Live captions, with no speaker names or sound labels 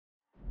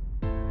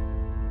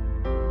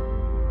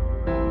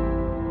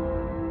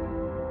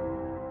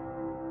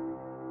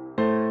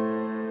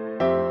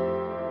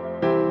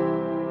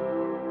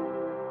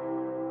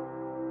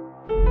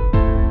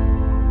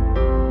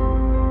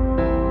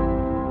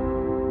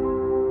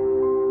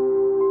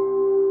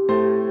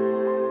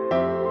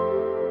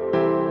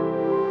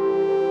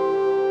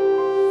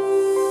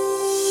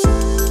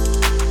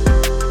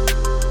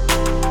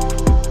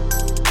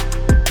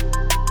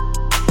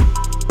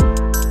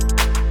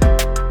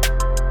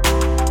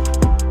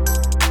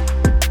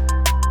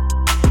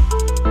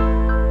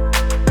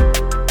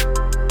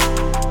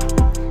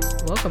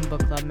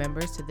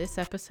this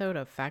episode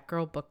of Fat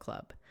Girl Book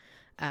Club.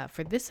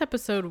 For this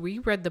episode, we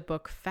read the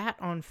book Fat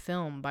on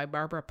Film by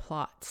Barbara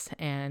Plotz,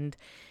 and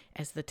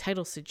as the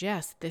title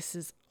suggests, this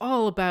is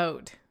all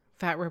about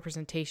fat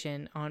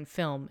representation on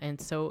film,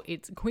 and so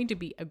it's going to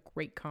be a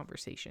great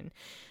conversation.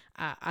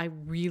 I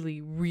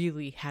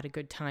really had a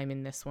good time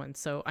in this one,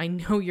 so I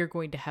know you're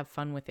going to have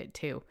fun with it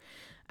too.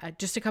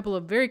 Just a couple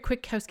of very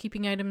quick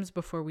housekeeping items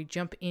before we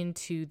jump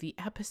into the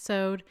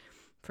episode.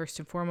 First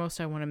and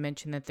foremost, I want to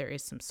mention that there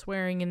is some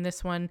swearing in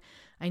this one.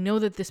 I know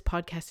that this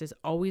podcast is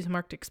always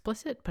marked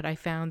explicit, but I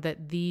found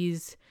that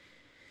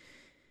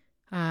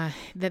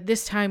that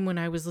this time when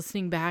I was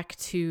listening back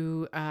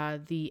to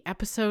the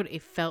episode,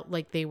 it felt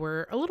like they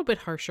were a little bit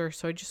harsher.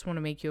 So I just want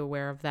to make you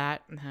aware of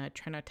that.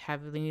 Try not to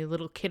have any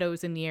little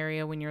kiddos in the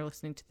area when you're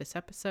listening to this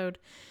episode.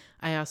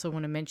 I also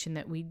want to mention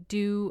that we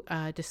do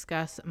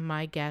discuss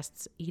my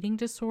guest's eating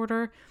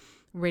disorder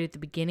right at the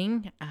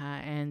beginning,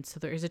 and so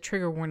there is a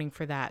trigger warning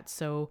for that.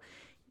 So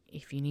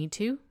if you need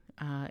to,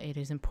 it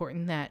is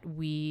important that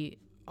we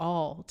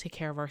all take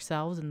care of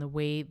ourselves in the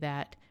way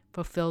that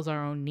fulfills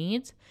our own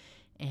needs.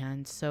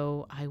 And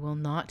so I will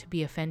not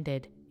be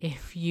offended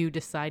if you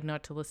decide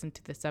not to listen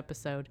to this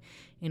episode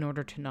in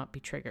order to not be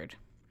triggered.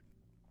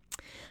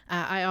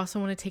 I also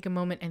want to take a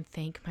moment and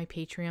thank my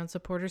Patreon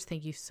supporters.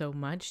 Thank you so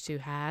much to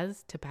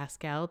Haz, to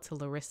Pascal, to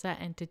Larissa,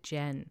 and to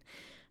Jen.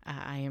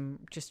 I am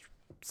just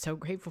so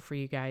grateful for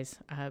you guys,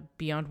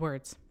 beyond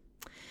words.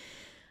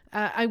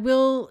 I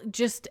will,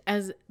 just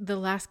as the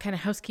last kind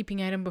of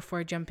housekeeping item before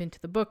I jump into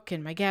the book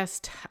and my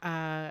guest,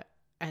 as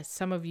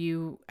some of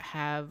you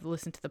have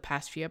listened to the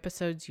past few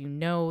episodes, you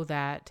know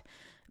that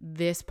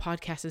this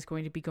podcast is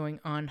going to be going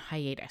on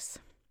hiatus.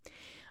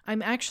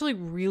 I'm actually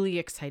really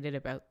excited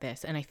about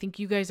this, and I think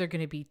you guys are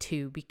going to be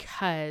too,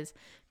 because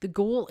the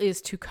goal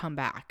is to come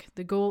back.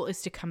 The goal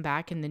is to come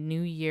back in the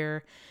new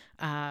year,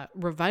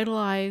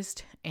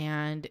 revitalized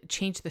and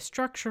change the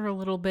structure a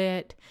little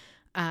bit,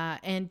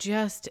 and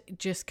just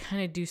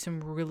kind of do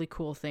some really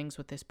cool things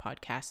with this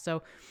podcast.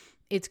 So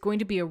it's going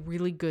to be a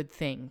really good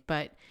thing,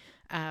 but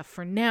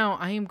for now,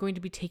 I am going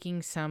to be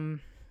taking some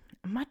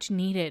much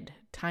needed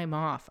time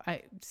off.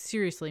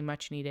 Seriously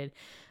much needed.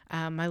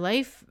 My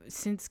life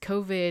since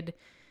COVID,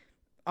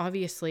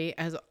 obviously,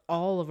 as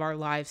all of our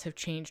lives have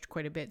changed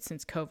quite a bit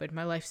since COVID.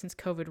 My life since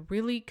COVID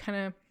really kind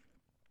of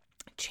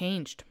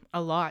changed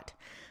a lot.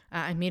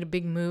 I made a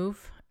big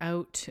move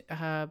out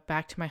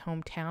back to my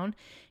hometown,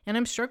 and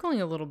I'm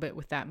struggling a little bit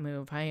with that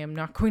move. I am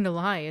not going to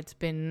lie. It's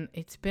been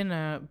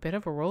a bit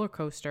of a roller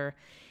coaster,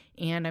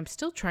 and I'm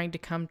still trying to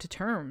come to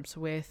terms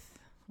with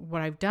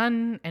what I've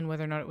done and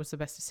whether or not it was the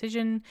best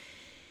decision,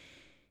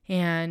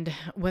 and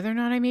whether or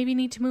not I maybe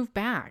need to move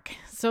back.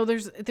 So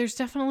there's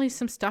definitely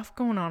some stuff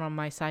going on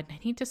my side, and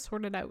I need to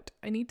sort it out.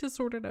 I need to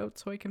sort it out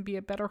so I can be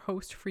a better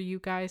host for you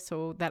guys,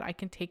 so that I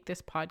can take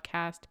this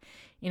podcast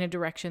in a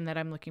direction that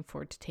I'm looking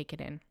forward to take it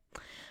in.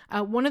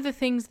 One of the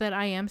things that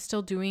I am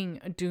still doing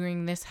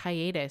during this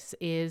hiatus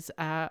is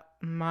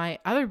my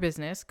other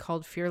business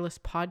called Fearless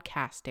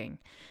Podcasting.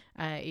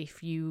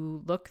 If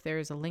you look,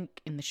 there's a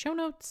link in the show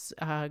notes.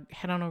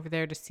 Head on over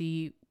there to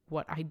see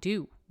what I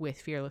do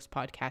with Fearless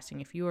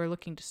Podcasting. If you are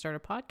looking to start a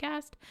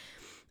podcast,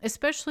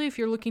 especially if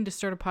you're looking to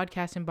start a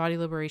podcast in body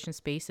liberation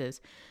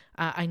spaces,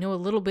 I know a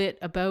little bit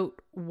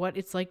about what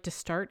it's like to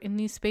start in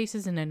these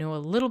spaces, and I know a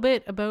little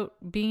bit about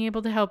being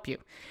able to help you.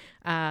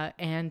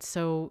 And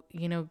so,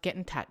 get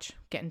in touch.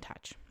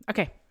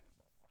 Okay.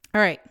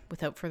 All right.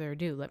 Without further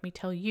ado, let me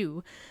tell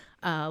you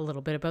a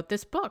little bit about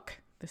this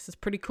book. This is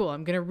pretty cool.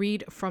 I'm going to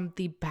read from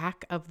the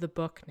back of the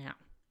book now.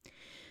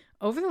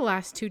 Over the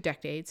last 2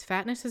 decades,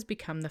 fatness has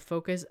become the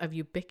focus of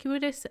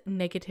ubiquitous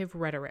negative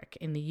rhetoric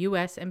in the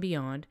U.S. and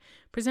beyond,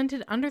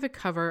 presented under the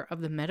cover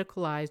of the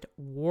medicalized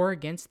war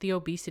against the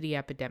obesity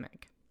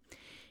epidemic.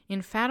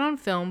 In Fat on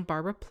Film,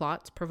 Barbara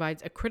Plotz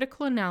provides a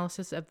critical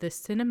analysis of the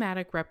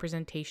cinematic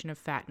representation of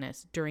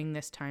fatness during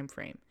this time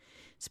frame,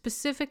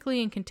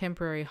 specifically in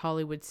contemporary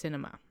Hollywood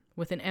cinema,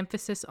 with an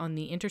emphasis on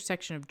the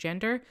intersection of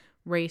gender,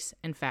 race,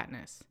 and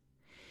fatness.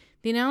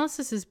 The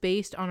analysis is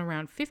based on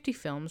around 50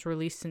 films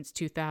released since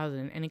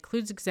 2000 and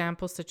includes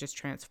examples such as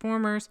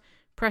Transformers,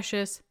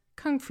 Precious,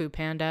 Kung Fu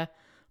Panda,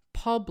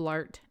 Paul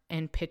Blart,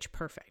 and Pitch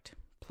Perfect.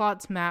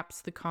 Plotz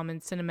maps the common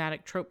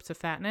cinematic tropes of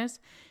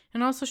fatness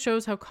and also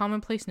shows how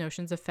commonplace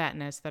notions of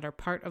fatness that are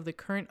part of the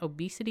current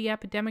obesity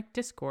epidemic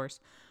discourse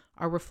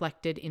are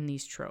reflected in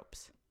these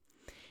tropes.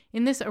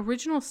 In this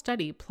original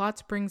study,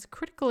 Plotz brings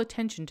critical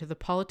attention to the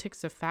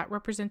politics of fat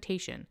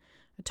representation,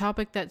 a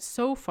topic that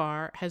so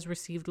far has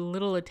received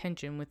little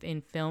attention within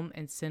film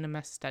and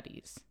cinema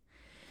studies.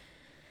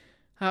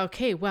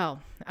 Okay,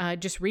 well,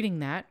 just reading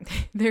that,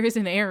 there is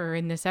an error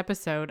in this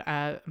episode.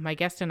 My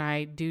guest and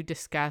I do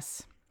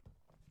discuss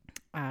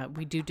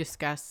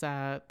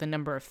the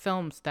number of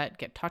films that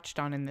get touched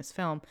on in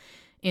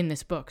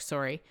this book,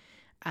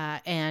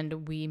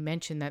 and we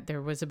mentioned that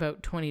there was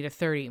about 20 to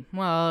 30.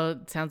 Well,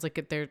 it sounds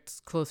like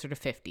there's closer to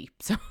 50.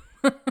 So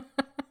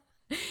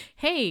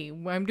hey,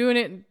 I'm doing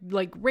it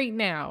like right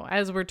now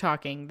as we're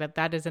talking,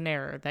 that is an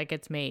error that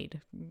gets made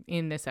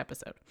in this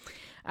episode.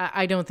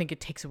 I don't think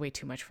it takes away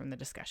too much from the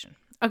discussion.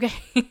 Okay.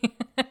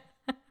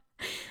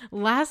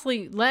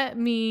 Lastly, let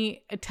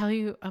me tell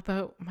you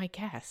about my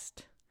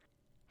guest.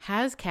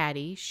 Has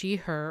Caddy, she,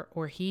 her,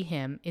 or he,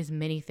 him, is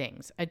many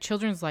things. A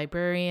children's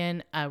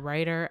librarian, a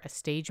writer, a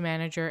stage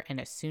manager, and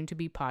a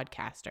soon-to-be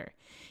podcaster.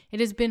 It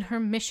has been her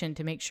mission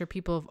to make sure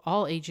people of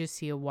all ages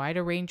see a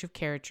wider range of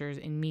characters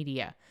in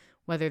media,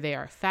 whether they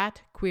are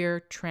fat, queer,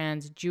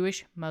 trans,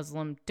 Jewish,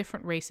 Muslim,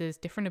 different races,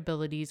 different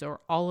abilities,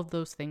 or all of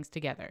those things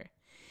together.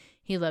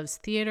 He loves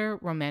theater,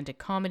 romantic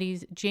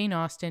comedies, Jane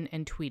Austen,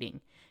 and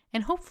tweeting,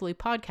 and hopefully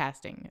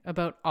podcasting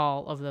about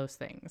all of those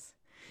things.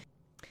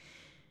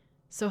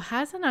 So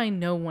Haz and I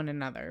know one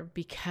another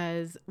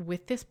because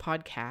with this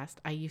podcast,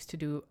 I used to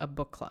do a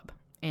book club.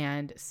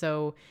 And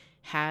so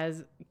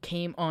Haz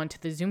came on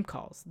to the Zoom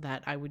calls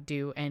that I would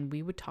do, and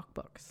we would talk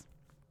books.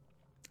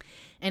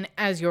 And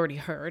as you already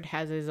heard,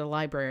 Haz is a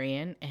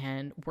librarian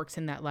and works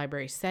in that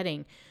library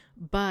setting,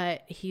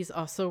 but he's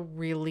also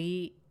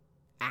really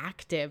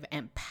active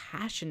and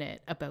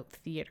passionate about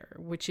theater,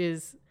 which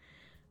is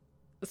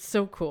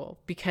so cool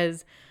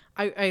because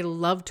I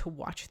love to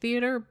watch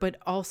theater, but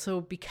also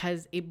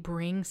because it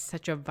brings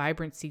such a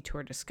vibrancy to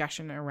our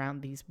discussion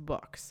around these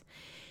books.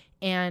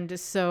 And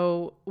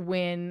so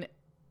when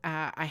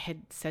I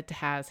had said to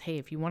Haz, hey,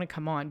 if you want to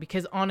come on,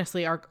 because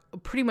honestly, our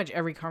pretty much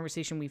every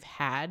conversation we've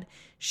had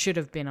should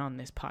have been on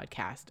this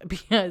podcast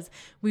because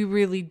we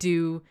really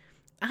do,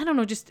 I don't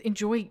know, just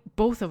enjoy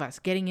both of us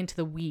getting into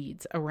the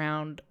weeds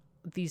around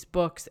these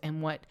books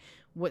and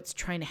what's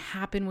trying to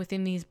happen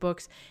within these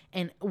books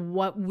and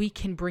what we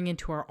can bring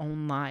into our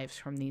own lives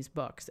from these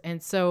books.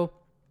 And so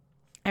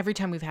every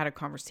time we've had a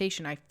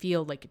conversation, I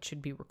feel like it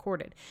should be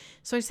recorded.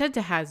 So I said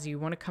to Haz, you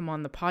want to come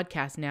on the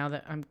podcast now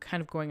that I'm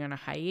kind of going on a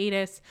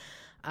hiatus?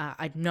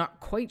 I'm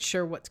not quite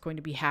sure what's going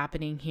to be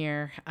happening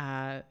here.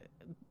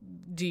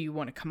 Do you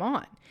want to come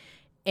on?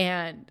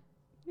 And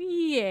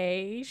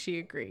yay, she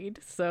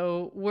agreed.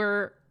 So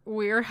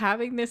we're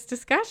having this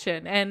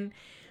discussion, and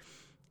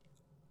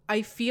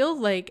I feel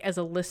like as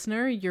a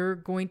listener, you're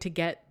going to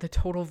get the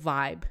total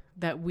vibe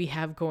that we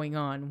have going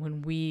on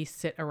when we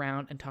sit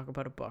around and talk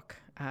about a book,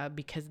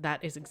 because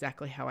that is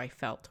exactly how I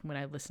felt when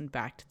I listened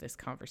back to this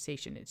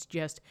conversation. It's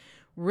just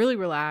really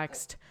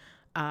relaxed,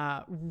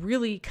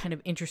 really kind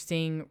of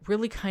interesting,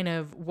 really kind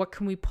of what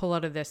can we pull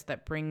out of this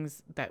that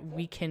brings, that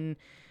we can,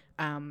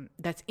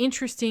 that's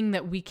interesting,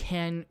 that we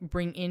can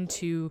bring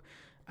into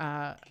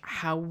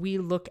how we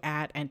look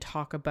at and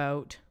talk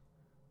about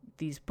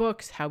these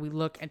books, how we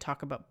look and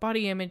talk about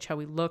body image, how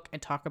we look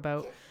and talk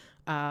about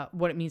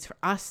what it means for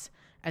us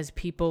as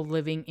people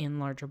living in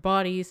larger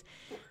bodies.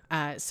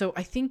 So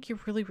I think you're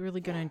really,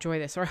 really going to enjoy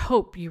this, or I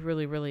hope you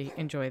really, really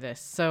enjoy this.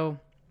 So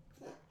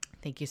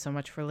thank you so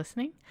much for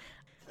listening.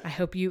 I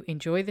hope you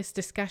enjoy this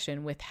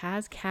discussion with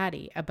Haz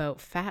Caddy about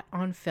Fat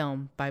on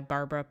Film by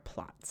Barbara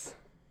Plotz.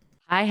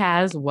 Hi,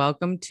 Haz.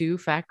 Welcome to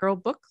Fat Girl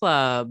Book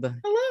Club.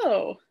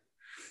 Hello.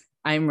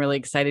 I'm really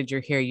excited you're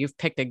here. You've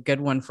picked a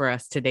good one for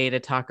us today to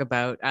talk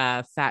about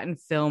Fat on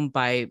Film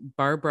by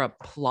Barbara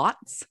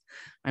Plotz.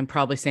 I'm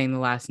probably saying the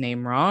last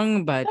name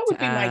wrong, but that would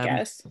be my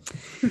guess.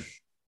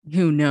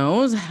 Who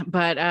knows?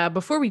 But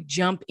before we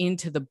jump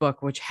into the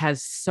book, which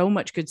has so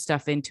much good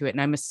stuff into it,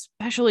 and I'm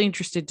especially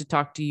interested to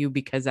talk to you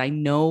because I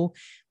know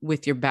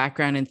with your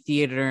background in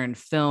theater and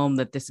film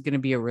that this is going to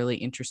be a really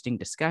interesting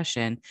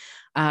discussion.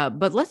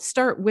 But let's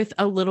start with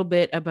a little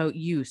bit about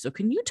you. So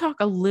can you talk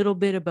a little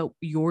bit about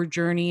your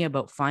journey,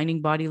 about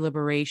finding body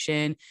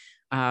liberation,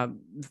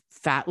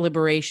 fat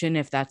liberation,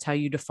 if that's how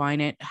you define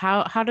it?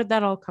 How did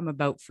that all come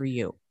about for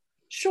you?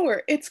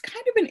 Sure. It's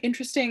kind of an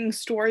interesting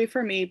story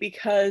for me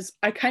because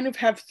I kind of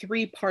have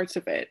three parts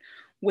of it,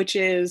 which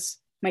is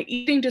my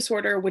eating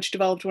disorder, which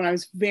developed when I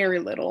was very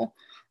little.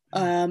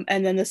 And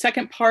then the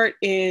second part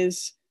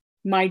is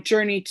my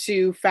journey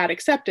to fat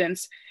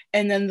acceptance.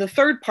 And then the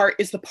third part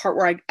is the part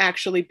where I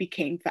actually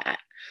became fat.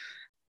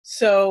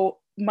 So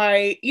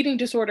my eating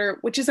disorder,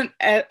 which isn't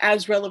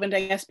as relevant,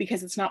 I guess,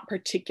 because it's not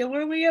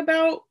particularly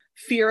about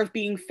fear of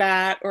being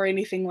fat or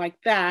anything like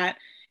that.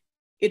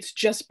 It's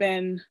just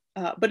been,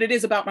 but it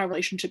is about my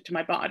relationship to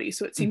my body.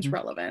 So it seems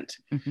relevant.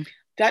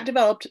 That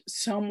developed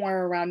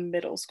somewhere around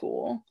middle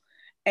school.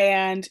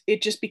 And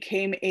it just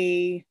became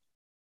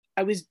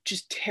I was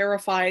just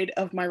terrified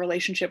of my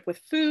relationship with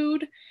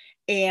food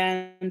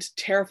and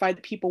terrified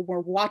that people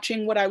were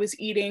watching what I was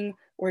eating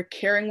or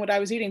caring what I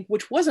was eating,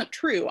 which wasn't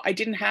true. I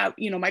didn't have,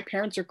 my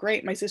parents are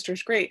great. My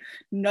sister's great.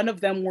 None of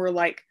them were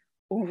like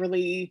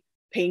overly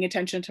paying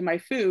attention to my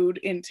food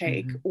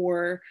intake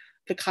or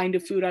the kind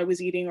of food I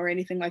was eating or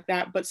anything like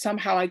that. But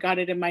somehow I got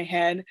it in my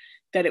head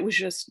that it was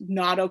just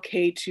not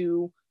okay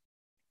to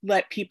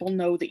let people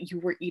know that you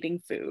were eating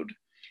food.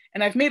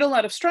 And I've made a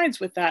lot of strides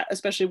with that,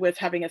 especially with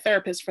having a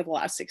therapist for the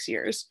last 6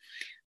 years.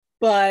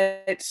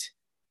 But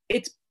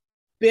it's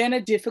been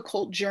a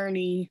difficult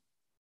journey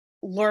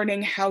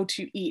learning how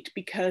to eat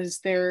because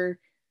there's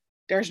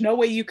no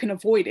way you can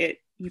avoid it.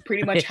 You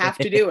pretty much have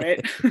to do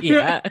it.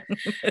 Yeah.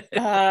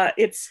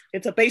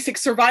 It's a basic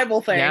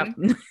survival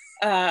thing.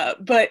 Yep.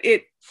 But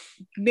it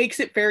makes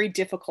it very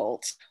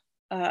difficult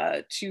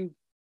to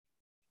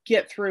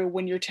get through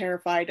when you're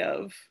terrified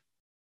of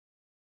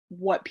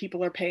what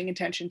people are paying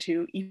attention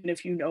to, even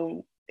if you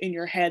know in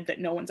your head that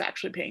no one's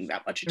actually paying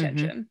that much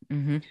attention.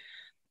 Mm-hmm.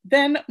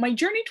 Then my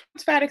journey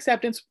towards fat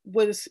acceptance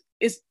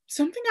is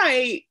something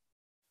I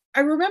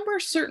remember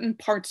certain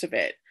parts of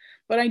it,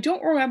 but I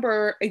don't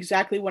remember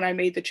exactly when I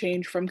made the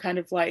change from kind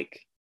of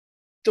like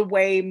the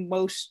way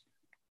most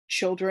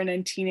children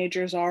and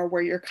teenagers are,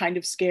 where you're kind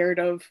of scared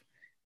of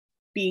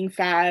being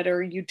fat,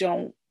 or you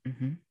don't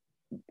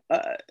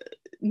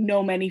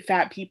know many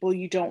fat people,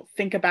 you don't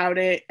think about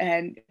it,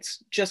 and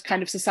it's just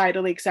kind of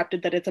societally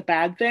accepted that it's a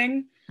bad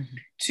thing,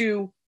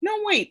 to no,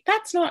 wait,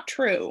 that's not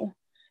true.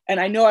 And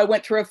I know I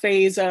went through a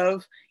phase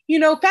of, you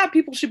know, fat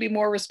people should be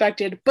more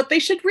respected, but they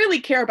should really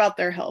care about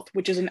their health,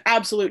 which is an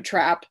absolute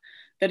trap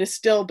that is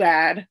still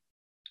bad.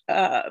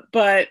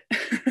 But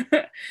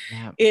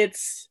Yeah.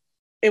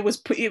 it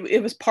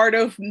was part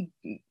of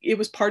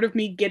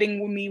me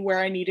getting me where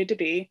I needed to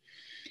be.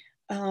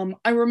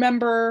 I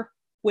remember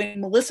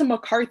when Melissa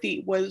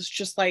McCarthy was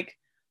just like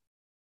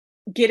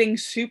getting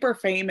super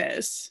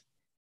famous.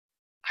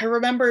 I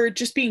remember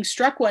just being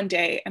struck one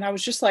day, and I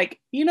was just like,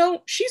 you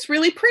know, she's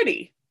really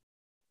pretty.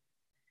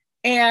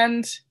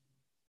 And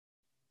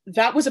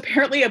that was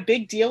apparently a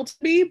big deal to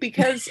me,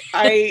 because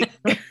I'm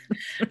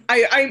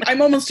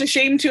almost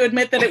ashamed to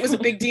admit that it was a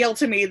big deal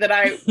to me, that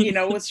I, you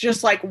know, was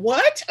just like,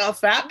 what? A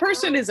fat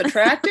person is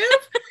attractive?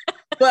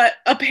 But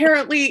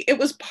apparently it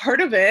was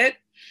part of it.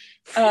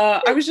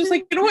 I was just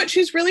like, you know what?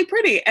 She's really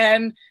pretty.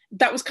 And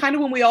that was kind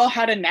of when we all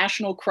had a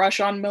national crush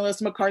on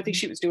Melissa McCarthy.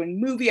 She was doing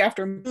movie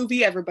after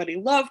movie. Everybody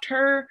loved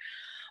her.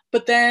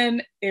 But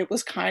then it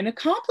was kind of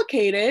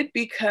complicated,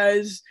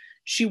 because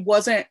she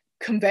wasn't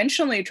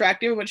conventionally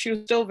attractive, but she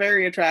was still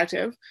very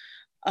attractive.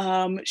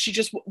 She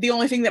just, the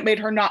only thing that made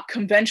her not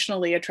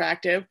conventionally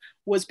attractive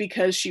was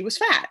because she was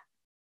fat.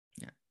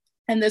 Yeah.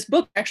 And this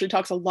book actually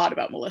talks a lot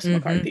about Melissa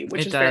McCarthy,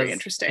 which is very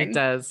interesting. It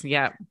does,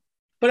 yeah.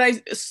 But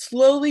I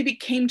slowly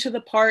came to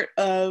the point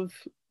of,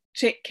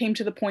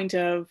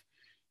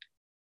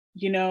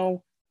 you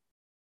know,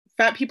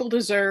 fat people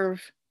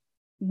deserve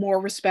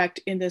more respect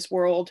in this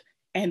world,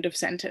 end of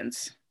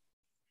sentence.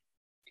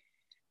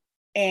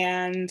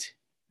 And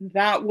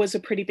that was a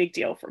pretty big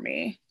deal for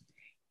me.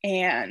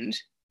 And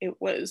it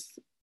was,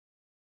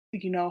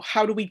 you know,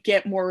 how do we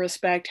get more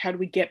respect? How do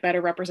we get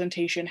better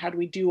representation? How do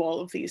we do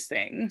all of these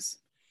things?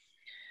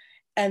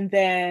 And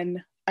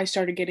then I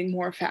started getting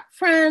more fat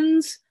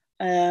friends.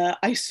 I'm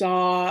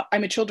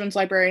a children's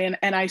librarian,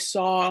 and I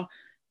saw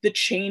the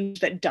change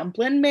that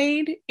Dumplin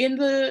made in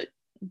the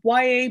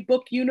YA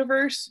book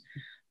universe.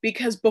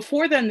 Because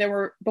before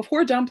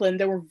Dumplin,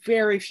 there were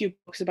very few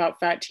books about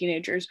fat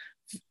teenagers.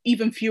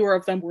 Even fewer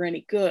of them were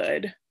any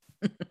good.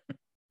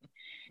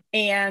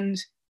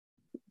 And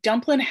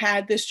Dumplin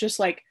had this just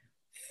like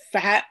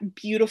fat,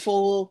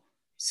 beautiful,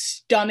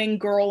 stunning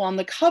girl on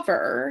the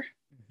cover.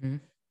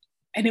 And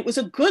it was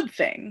a good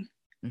thing.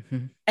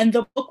 And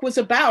the book was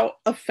about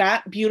a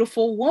fat,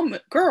 beautiful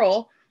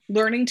girl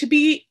learning to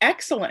be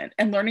excellent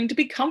and learning to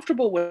be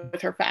comfortable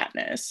with her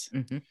fatness.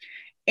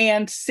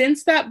 And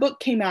since that book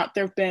came out,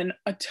 there have been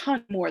a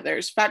ton more.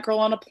 There's Fat Girl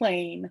on a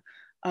Plane.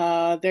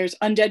 There's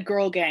Undead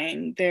Girl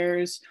Gang.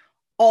 There's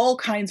all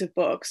kinds of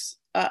books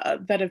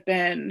that have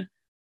been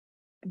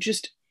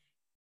just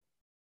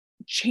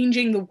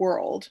changing the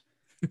world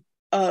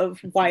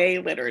of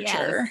YA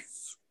literature. Yes.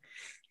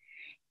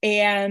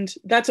 And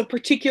that's a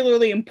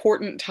particularly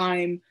important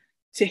time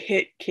to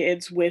hit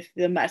kids with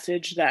the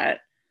message that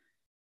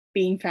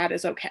being fat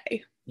is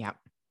okay. Yeah.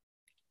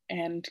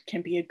 And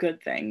can be a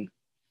good thing.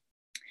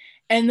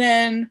 And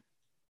then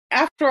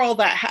after all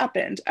that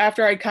happened,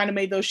 after I kind of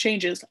made those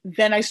changes,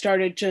 then I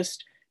started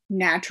just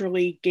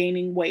naturally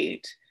gaining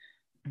weight.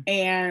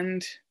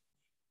 And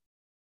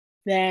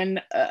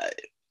then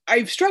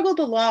I've struggled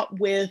a lot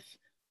with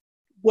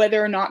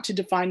whether or not to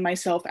define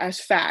myself as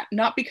fat,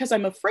 not because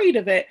I'm afraid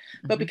of it,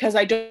 but because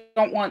I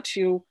don't want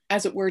to,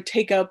 as it were,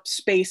 take up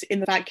space in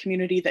the fat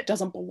community that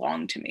doesn't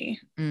belong to me.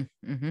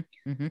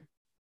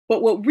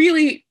 But what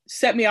really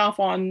set me off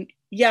on,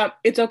 yeah,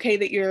 it's okay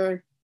that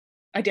you're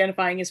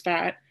identifying as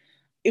fat,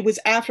 it was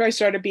after I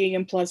started being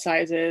in plus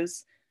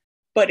sizes,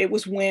 but it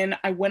was when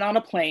I went on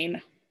a plane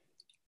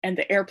and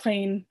the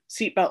airplane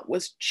seatbelt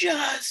was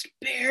just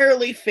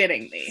barely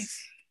fitting me.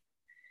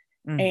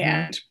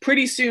 And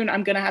pretty soon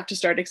I'm going to have to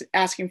start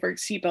asking for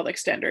seatbelt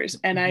extenders.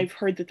 And I've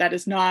heard that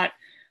is not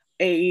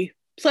a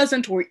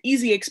pleasant or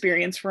easy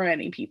experience for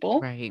many people.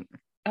 Right.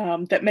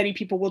 That many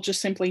people will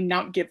just simply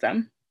not give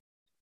them,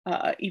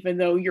 even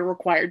though you're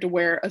required to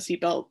wear a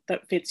seatbelt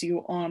that fits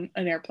you on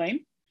an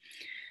airplane.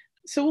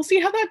 So we'll see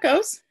how that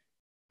goes.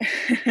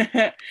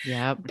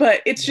 Yeah.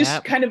 But it's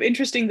just kind of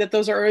interesting that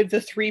those are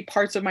the three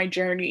parts of my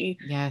journey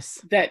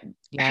that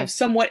have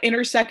somewhat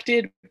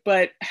intersected,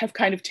 but have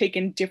kind of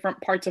taken different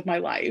parts of my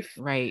life.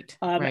 Right.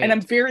 And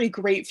I'm very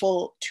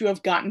grateful to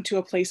have gotten to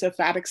a place of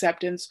fat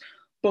acceptance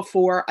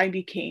before I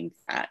became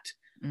fat.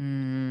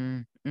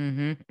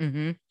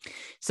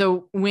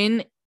 So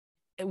when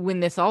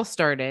this all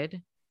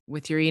started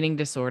with your eating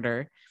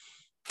disorder,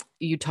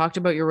 you talked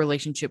about your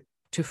relationship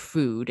to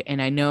food,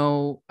 and I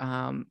know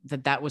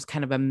that was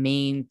kind of a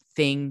main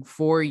thing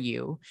for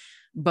you.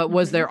 But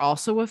was there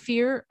also a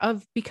fear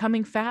of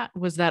becoming fat?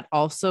 Was that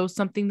also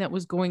something that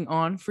was going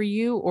on for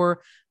you,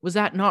 or was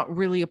that not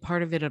really a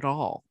part of it at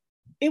all?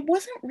 It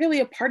wasn't really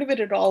a part of it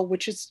at all,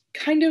 which is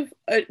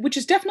which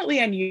is definitely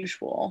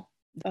unusual.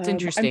 It's I'm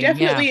interesting. Yeah.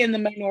 definitely in the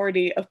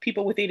minority of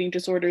people with eating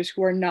disorders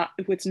who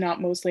it's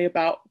not mostly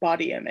about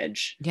body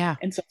image Yeah.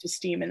 and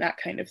self-esteem and that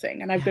kind of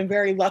thing. And I've Yeah. been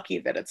very lucky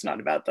that it's not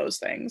about those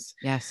things.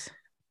 Yes.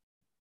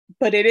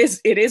 But it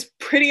is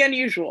pretty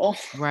unusual.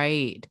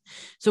 Right.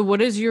 So what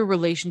has your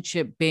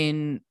relationship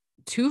been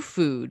to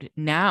food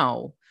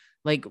now?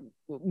 Like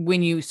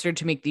when you start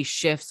to make these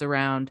shifts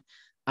around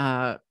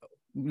the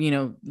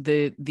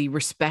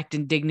respect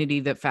and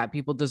dignity that fat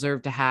people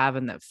deserve to have,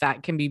 and that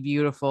fat can be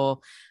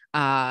beautiful.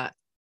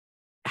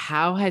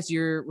 How has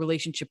your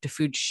relationship to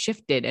food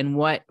shifted, and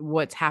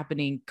what's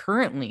happening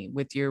currently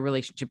with your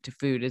relationship to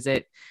food? Is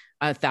it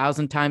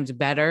 1,000 times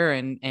better,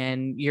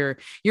 and you're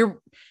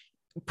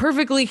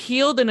perfectly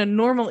healed and a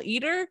normal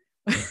eater?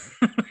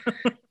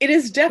 It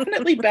is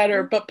definitely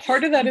better, but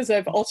part of that is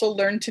I've also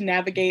learned to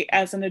navigate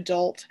as an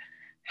adult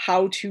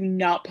how to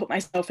not put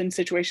myself in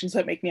situations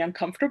that make me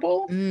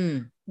uncomfortable,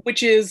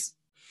 which is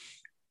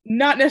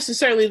not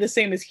necessarily the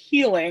same as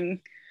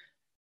healing,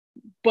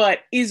 but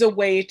is a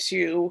way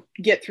to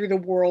get through the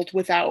world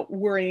without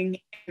worrying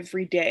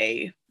every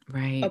day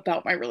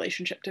about my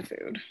relationship to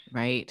food.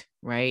 Right.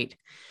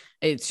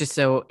 It's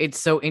so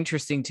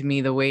interesting to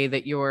me the way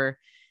that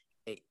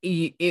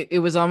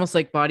it was almost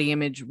like body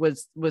image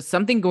was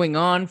something going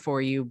on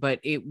for you, but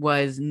it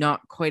was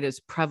not quite as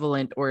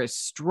prevalent or as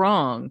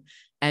strong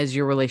as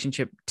your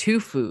relationship to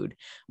food.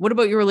 What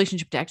about your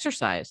relationship to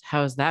exercise?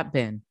 How has that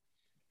been?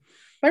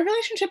 My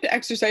relationship to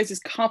exercise is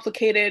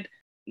complicated,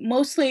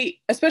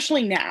 mostly,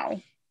 especially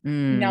now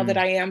that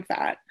I am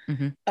fat.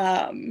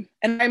 And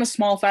I'm a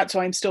small fat, so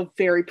I'm still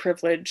very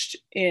privileged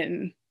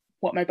in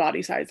what my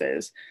body size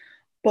is.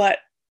 But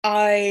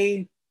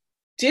I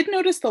did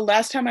notice the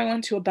last time I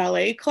went to a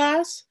ballet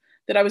class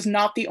that I was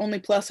not the only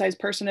plus size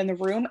person in the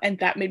room, and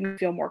that made me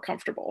feel more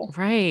comfortable.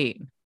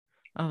 Right.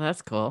 Oh,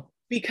 that's cool.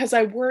 Because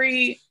I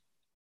worry,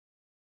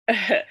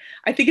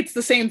 I think it's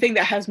the same thing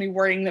that has me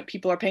worrying that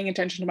people are paying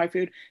attention to my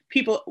food.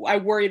 I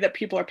worry that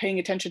people are paying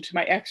attention to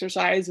my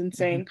exercise and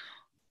saying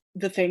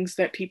the things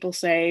that people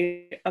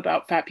say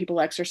about fat people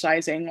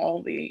exercising,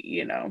 all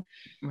the,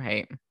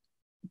 right.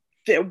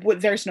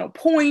 There's no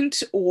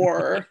point,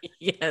 or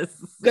yes,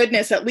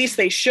 goodness, at least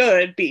they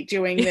should be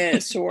doing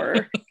this,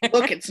 or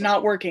look, it's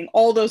not working,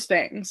 all those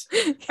things.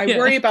 I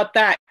worry about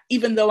that,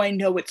 even though I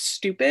know it's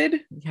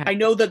stupid. I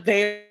know that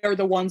they are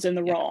the ones in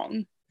the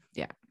wrong.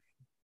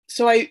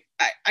 So I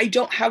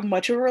don't have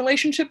much of a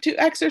relationship to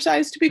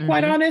exercise, to be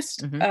quite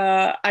honest.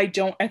 I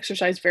don't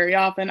exercise very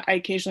often. I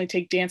occasionally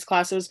take dance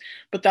classes,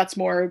 but that's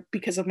more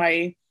because of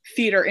my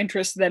theater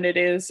interest than it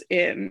is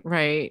in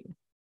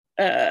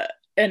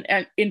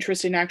an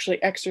interest in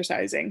actually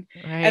exercising.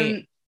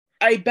 And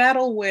I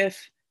battle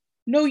with,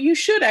 no, you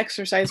should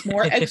exercise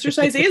more.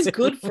 Exercise is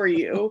good for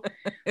you.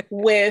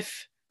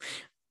 With,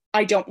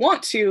 I don't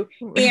want to,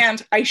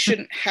 and I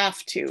shouldn't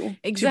have to.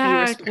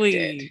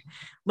 Exactly.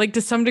 Like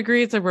to some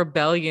degree, it's a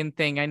rebellion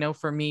thing. I know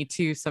for me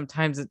too,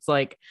 sometimes it's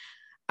like,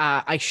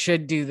 I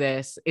should do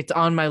this. It's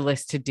on my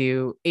list to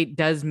do. It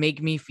does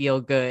make me feel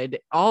good.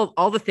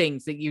 All the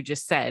things that you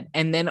just said.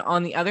 And then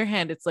on the other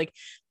hand, it's like,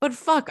 but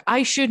fuck,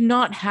 I should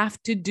not have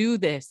to do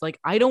this. Like,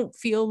 I don't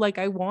feel like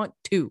I want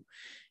to.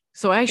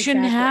 So I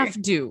shouldn't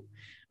have to.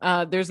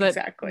 There's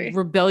that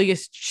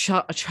rebellious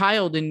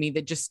child in me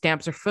that just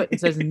stamps her foot and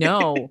says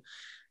no.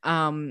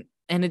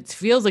 And it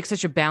feels like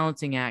such a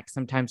balancing act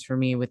sometimes for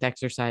me with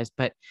exercise,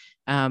 but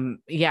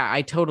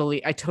I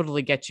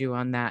totally get you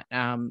on that.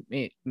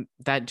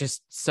 That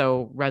just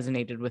so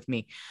resonated with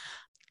me.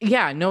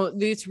 Yeah, no,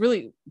 it's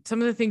really,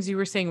 some of the things you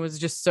were saying was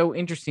just so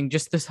interesting.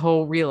 Just this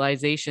whole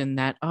realization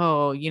that,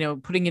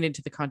 putting it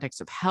into the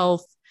context of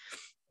health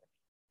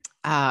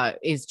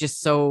is just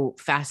so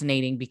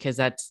fascinating, because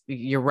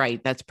you're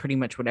right. That's pretty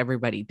much what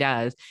everybody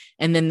does.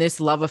 And then this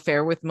love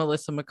affair with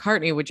Melissa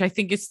McCarthy, which I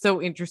think is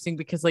so interesting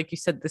because, like you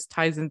said, this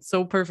ties in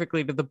so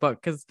perfectly to the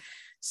book, because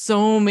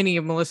so many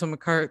of Melissa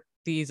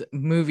McCarthy's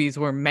movies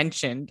were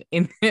mentioned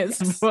in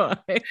this book.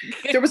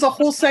 There was a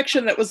whole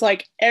section that was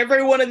like,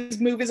 every one of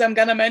these movies I'm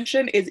going to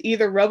mention is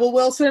either Rebel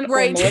Wilson or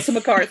Melissa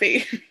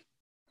McCarthy.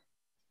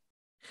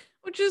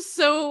 Which is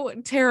so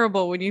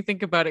terrible when you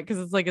think about it,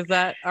 because it's like, is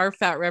that our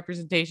fat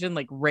representation,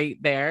 like right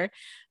there?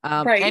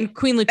 And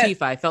Queen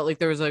Latifah, I felt like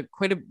there was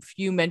quite a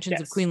few mentions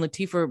of Queen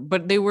Latifah,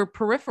 but they were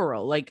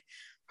peripheral. Like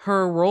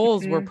her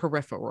roles were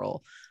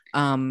peripheral.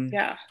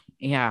 Yeah.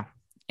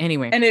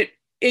 Anyway, and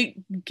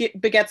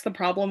it begets the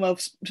problem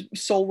of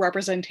sole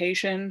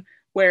representation,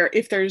 where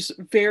if there's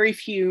very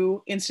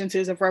few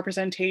instances of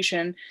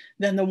representation,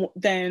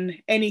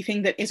 then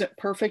anything that isn't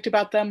perfect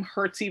about them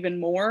hurts even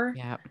more.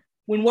 Yeah.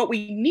 when what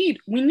we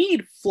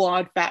need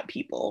flawed fat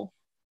people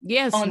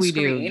Yes, on we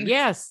do. screen.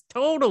 Yes,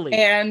 totally.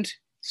 And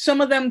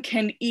some of them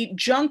can eat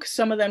junk,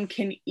 some of them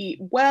can eat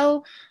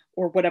well,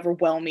 or whatever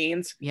well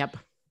means. Yep.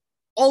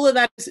 All of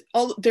that is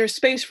there's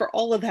space for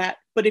all of that.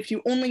 But if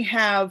you only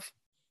have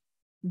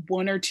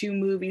one or two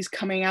movies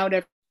coming out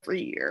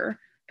every year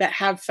that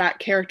have fat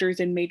characters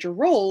in major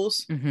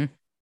roles,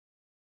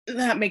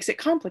 that makes it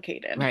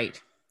complicated.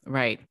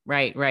 Right.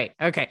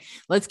 Okay,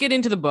 let's get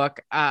into the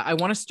book. I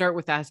want to start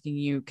with asking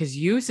you, because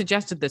you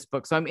suggested this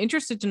book, so I'm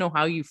interested to know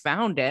how you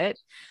found it,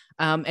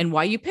 and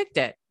why you picked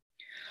it.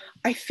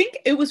 I think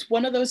it was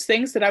one of those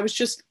things that I was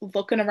just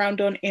looking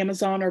around on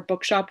Amazon or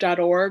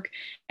bookshop.org,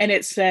 and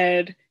it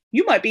said,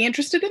 you might be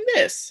interested in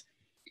this.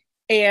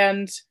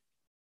 And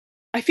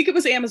I think it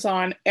was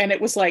Amazon, and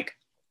it was like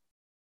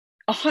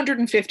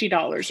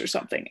 $150 or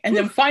something. And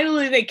then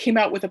finally they came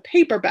out with a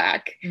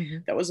paperback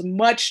that was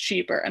much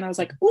cheaper. And I was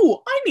like, ooh,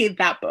 I need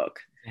that book.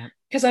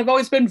 Because I've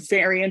always been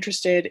very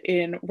interested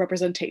in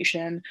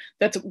representation.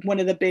 That's one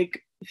of the big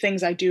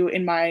things I do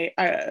in my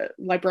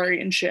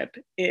librarianship,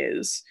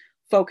 is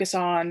focus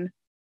on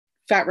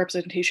fat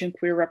representation,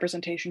 queer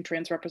representation,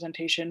 trans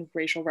representation,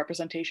 racial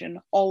representation,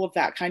 all of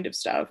that kind of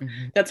stuff.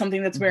 That's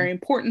something that's very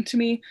important to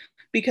me,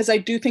 because I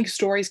do think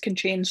stories can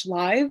change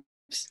lives,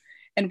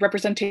 and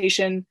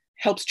representation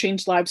helps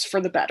change lives for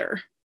the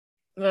better.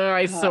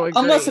 I so agree.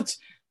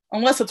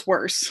 Unless it's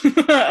worse,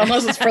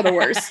 unless it's for the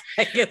worse.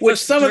 Which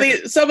some of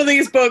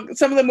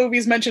the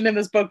movies mentioned in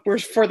this book were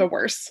for the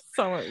worse.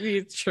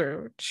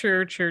 True.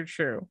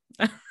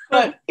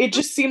 But it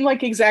just seemed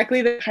like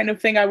exactly the kind of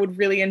thing I would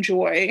really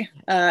enjoy.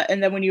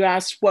 And then when you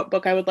asked what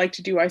book I would like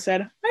to do, I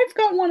said, I've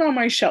got one on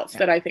my shelf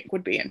that I think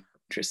would be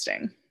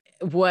interesting.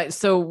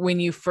 So when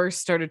you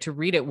first started to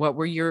read it, what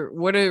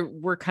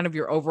were kind of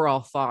your overall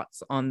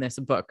thoughts on this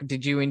book?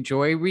 Did you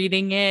enjoy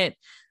reading it?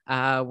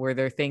 Were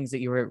there things that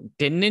you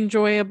didn't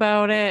enjoy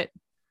about it?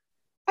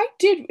 I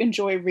did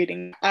enjoy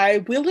reading. I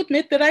will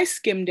admit that I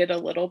skimmed it a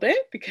little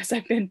bit because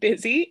I've been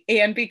busy,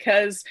 and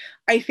because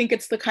I think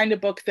it's the kind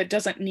of book that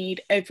doesn't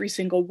need every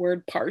single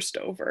word parsed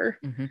over.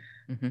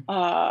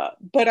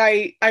 But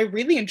I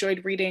really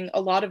enjoyed reading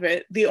a lot of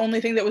it. The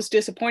only thing that was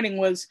disappointing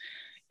was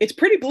it's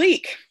pretty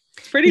bleak.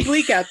 It's pretty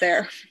bleak out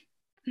there.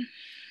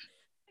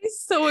 I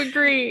so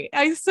agree.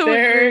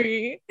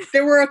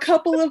 There were a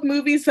couple of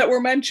movies that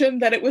were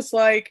mentioned that it was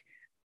like,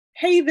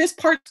 hey, this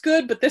part's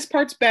good, but this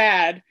part's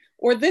bad.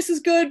 Or this is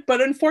good, but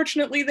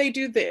unfortunately they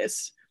do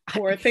this.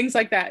 Or things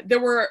like that. There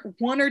were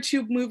one or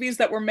two movies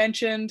that were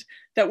mentioned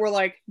that were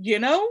like,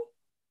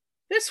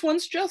 this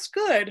one's just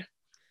good.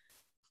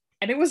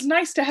 And it was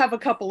nice to have a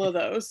couple of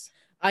those.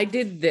 I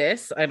did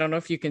this. I don't know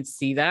if you can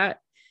see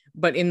that,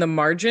 but in the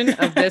margin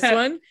of this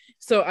one,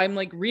 so I'm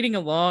like reading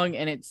along,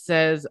 and it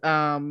says,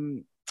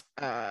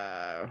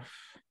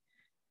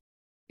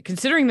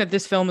 considering that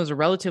this film is a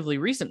relatively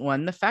recent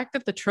one, the fact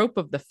that the trope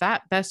of the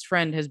fat best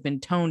friend has been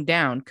toned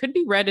down could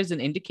be read as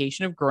an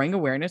indication of growing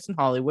awareness in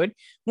Hollywood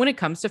when it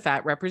comes to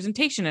fat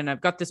representation. And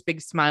I've got this big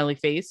smiley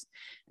face.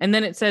 And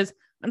then it says,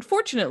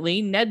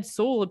 unfortunately, Ned's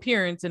sole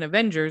appearance in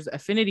Avengers: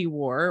 Infinity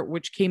War,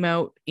 which came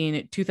out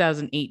in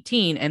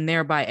 2018, and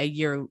thereby a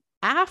year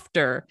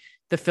after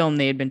the film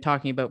they had been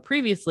talking about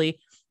previously,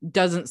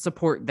 doesn't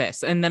support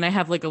this. And then I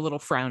have like a little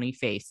frowny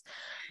face,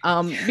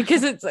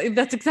 because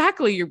that's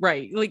exactly, you're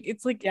right. Like,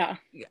 it's like,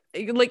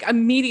 like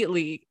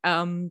immediately,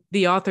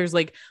 the author's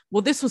like,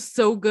 well, this was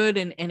so good,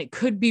 and it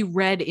could be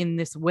read in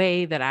this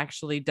way that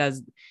actually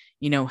does,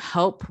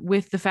 help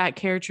with the fat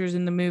characters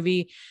in the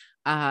movie.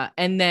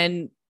 And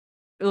then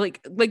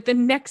like the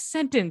next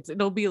sentence,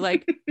 it'll be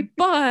like,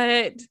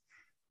 but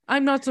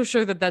I'm not so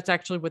sure that that's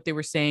actually what they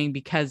were saying,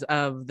 because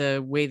of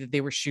the way that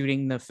they were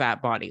shooting the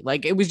fat body.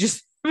 Like, it was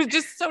just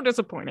so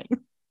disappointing.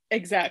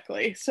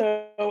 Exactly.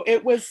 So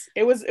it was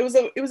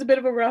a bit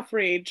of a rough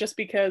read, just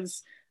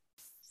because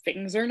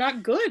things are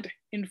not good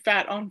in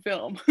fat on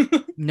film.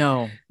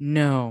 No,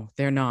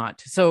 they're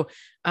not. So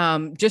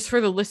just for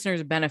the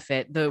listeners'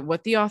 benefit,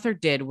 what the author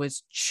did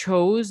was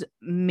chose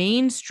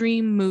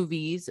mainstream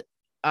movies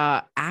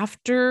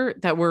after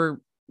that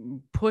were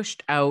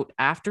pushed out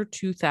after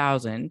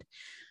 2000,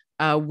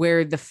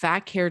 where the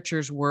fat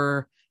characters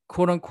were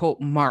quote unquote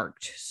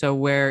marked. So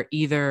where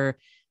either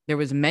there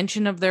was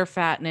mention of their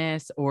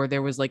fatness, or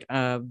there was like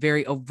a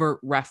very overt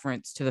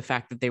reference to the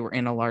fact that they were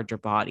in a larger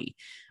body.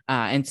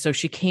 And so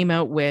she came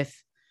out with,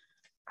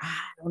 I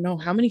don't know,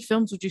 how many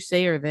films would you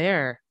say are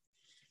there?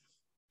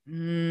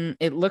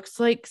 It looks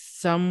like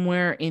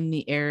somewhere in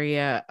the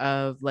area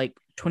of like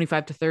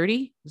 25 to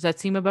 30. Does that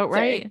seem about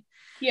right?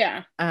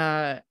 Yeah.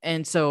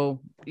 And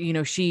so,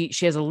 she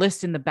has a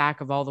list in the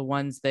back of all the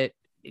ones that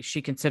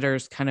she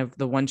considers kind of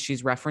the ones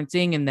she's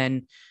referencing. And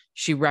then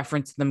she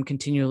referenced them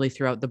continually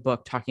throughout the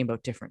book, talking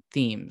about different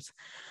themes.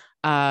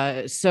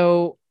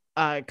 So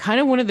kind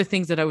of one of the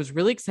things that I was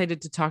really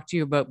excited to talk to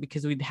you about,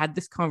 because we'd had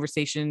this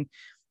conversation,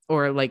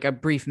 or like a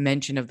brief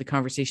mention of the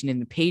conversation in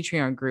the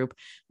Patreon group,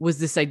 was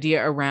this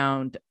idea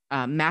around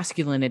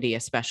masculinity,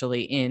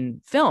 especially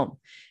in film,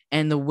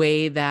 and the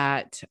way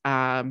that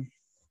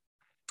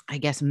I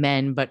guess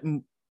men, but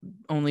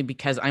only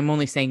because I'm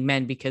only saying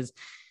men because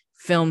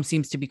film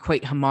seems to be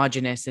quite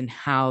homogenous in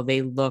how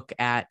they look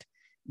at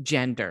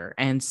gender.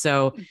 And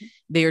so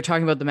they are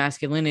talking about the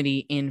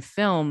masculinity in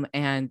film,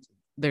 and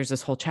there's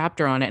this whole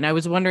chapter on it. And I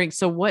was wondering,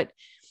 so what,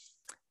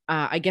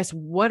 I guess,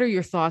 what are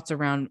your thoughts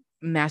around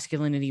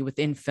masculinity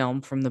within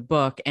film from the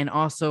book, and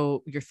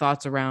also your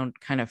thoughts around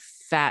kind of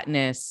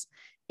fatness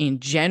in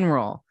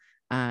general,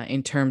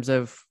 in terms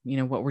of, you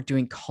know, what we're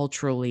doing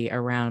culturally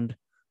around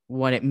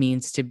what it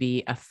means to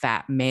be a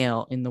fat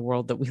male in the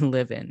world that we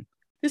live in?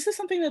 This is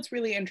something that's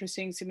really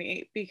interesting to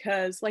me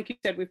because, like you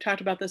said, we've talked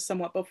about this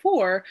somewhat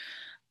before.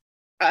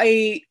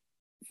 I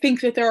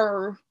think that there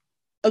are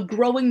a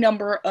growing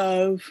number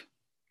of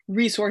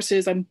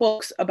resources and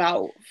books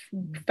about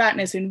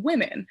fatness in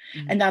women,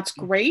 and that's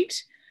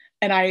great.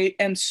 And I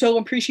am so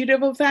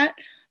appreciative of that.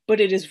 But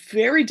it is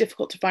very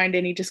difficult to find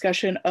any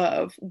discussion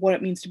of what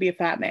it means to be a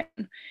fat man.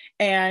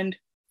 And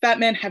fat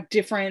men have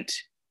different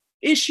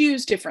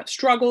issues, different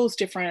struggles,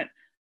 different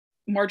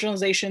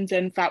marginalizations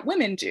than fat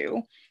women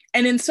do.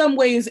 And in some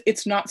ways,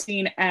 it's not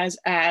seen as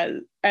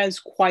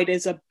quite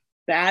as a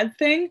bad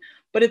thing,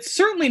 but it's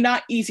certainly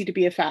not easy to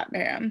be a fat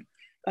man.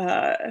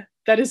 That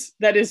is,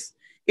 it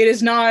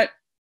is not,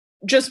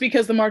 just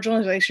because the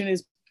marginalization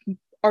is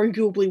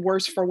arguably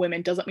worse for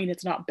women doesn't mean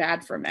it's not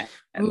bad for men.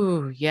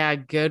 Ooh, yeah,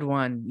 good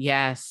one.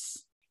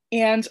 Yes.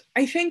 And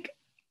I think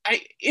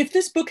if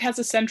this book has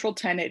a central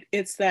tenet,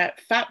 it's that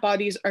fat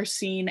bodies are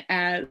seen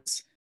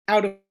as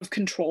out of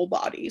control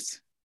bodies.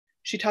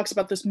 She talks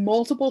about this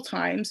multiple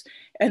times,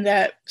 and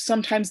that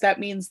sometimes that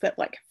means that,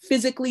 like,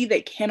 physically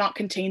they cannot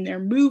contain their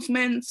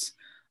movements.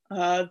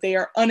 They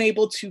are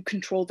unable to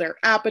control their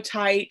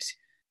appetite.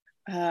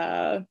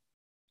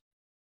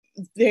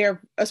 They're,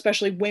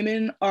 especially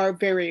women, are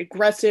very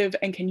aggressive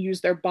and can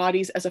use their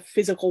bodies as a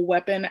physical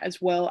weapon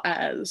as well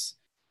as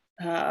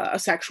a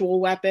sexual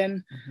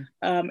weapon.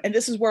 And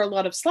this is where a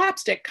lot of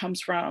slapstick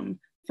comes from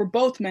for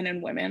both men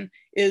and women,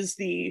 is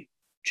the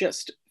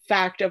just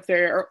fact of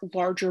their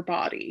larger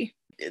body.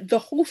 The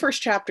whole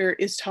first chapter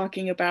is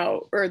talking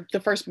about, or the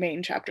first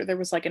main chapter, there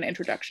was like an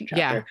introduction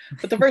chapter,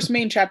 but the first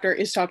main chapter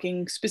is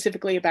talking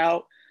specifically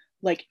about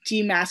like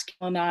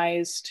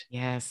demasculinized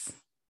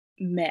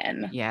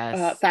men,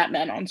 fat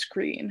men on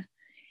screen.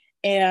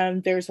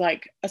 And there's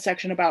like a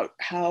section about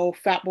how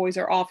fat boys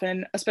are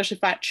often, especially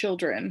fat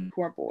children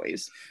who are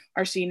boys,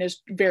 are seen as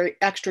very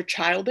extra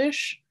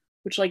childish,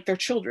 which, like, they're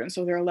children,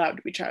 so they're allowed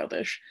to be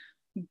childish.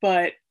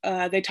 But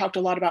they talked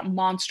a lot about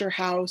Monster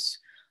House,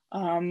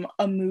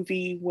 a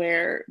movie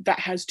that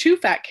has two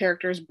fat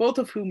characters, both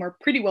of whom are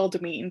pretty well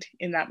demeaned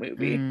in that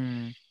movie.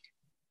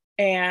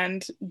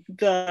 And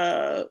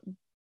the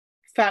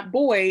fat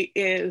boy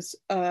is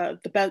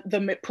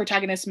the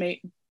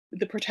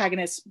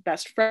protagonist's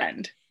best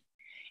friend.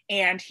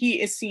 And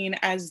he is seen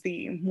as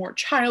the more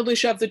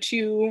childish of the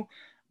two,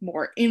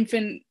 more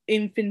infantilized.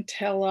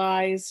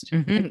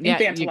 Yeah,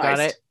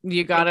 infantilized.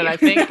 You got it, I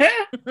think.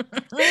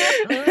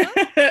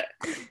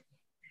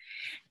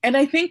 And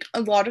I think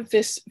a lot of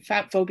this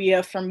fat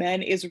phobia for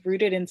men is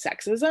rooted in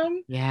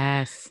sexism.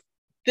 Yes.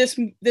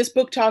 This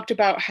book talked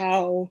about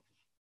how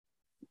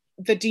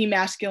the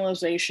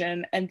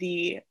demasculization and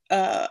the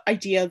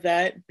idea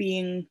that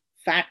being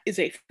fat is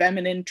a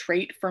feminine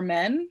trait for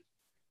men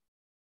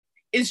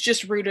is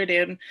just rooted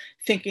in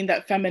thinking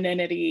that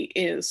femininity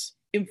is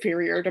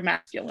inferior to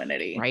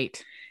masculinity. Right.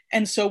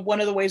 And so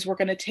one of the ways we're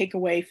going to take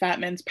away fat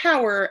men's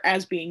power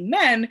as being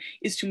men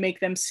is to make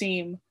them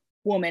seem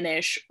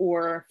womanish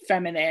or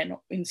feminine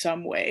in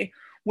some way,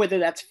 whether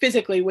that's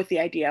physically with the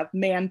idea of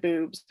man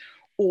boobs,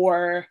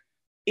 or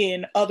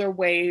in other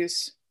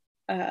ways,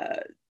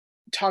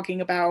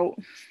 talking about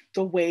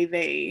the way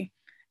they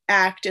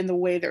act and the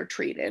way they're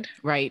treated.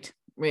 Right.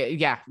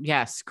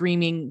 Yeah.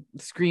 Screaming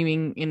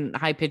in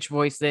high-pitched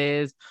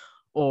voices,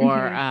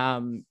 or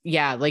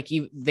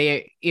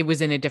it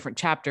was in a different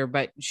chapter,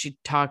 but she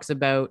talks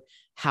about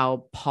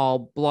how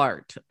Paul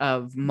Blart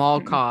of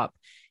Mall Cop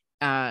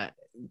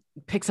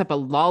picks up a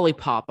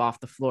lollipop off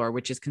the floor,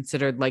 which is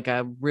considered like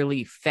a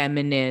really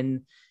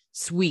feminine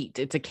sweet.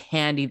 It's a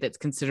candy that's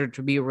considered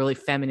to be a really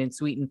feminine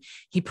sweet, and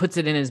he puts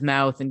it in his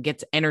mouth and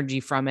gets energy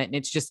from it. And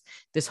it's just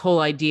this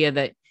whole idea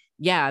that,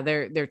 yeah,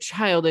 they're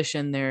childish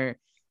and they're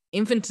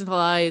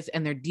infantilized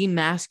and they're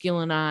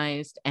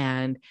demasculinized,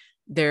 and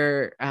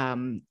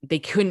they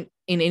couldn't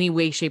in any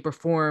way, shape, or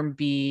form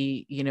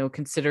be,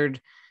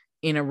 considered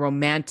in a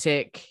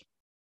romantic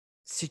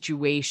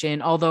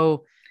situation.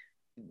 Although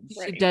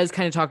she does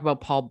kind of talk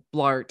about Paul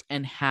Blart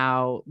and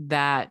how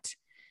that,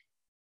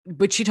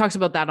 but she talks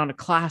about that on a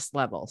class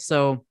level.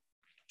 So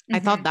I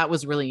thought that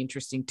was really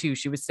interesting too.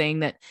 She was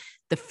saying that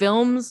the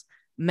film's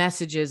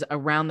messages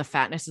around the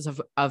fatness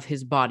of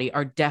his body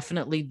are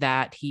definitely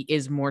that he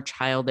is more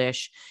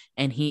childish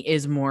and he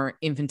is more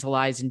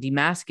infantilized and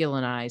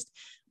demasculinized.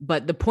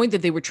 But the point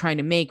that they were trying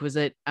to make was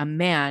that a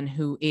man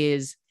who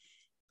is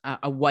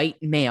a white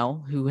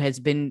male who has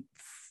been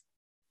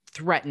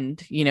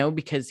threatened,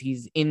 because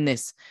he's in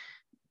this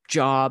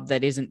job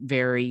that isn't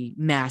very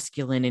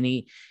masculine,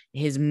 and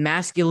his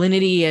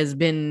masculinity has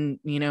been,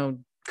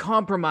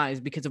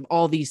 compromised because of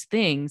all these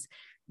things,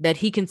 that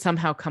he can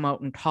somehow come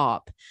out on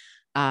top,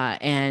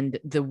 and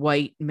the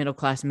white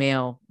middle-class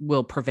male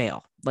will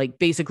prevail. Like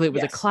basically it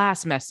was a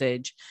class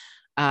message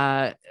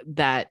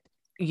that,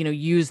 you know,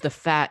 used the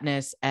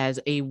fatness as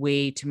a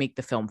way to make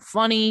the film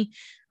funny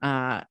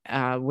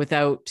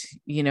without,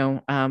 you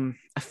know,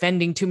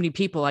 offending too many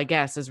people, I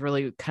guess, is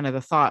really kind of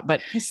the thought.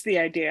 But it's the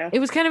idea. It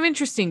was kind of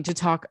interesting to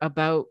talk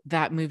about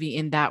that movie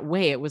in that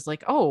way. It was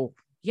like, oh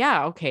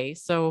yeah, okay,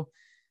 so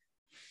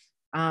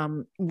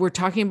we're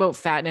talking about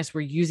fatness,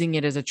 we're using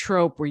it as a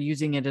trope, we're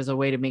using it as a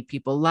way to make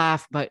people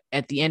laugh, but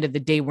at the end of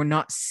the day, we're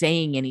not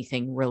saying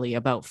anything really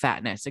about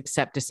fatness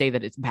except to say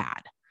that it's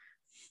bad.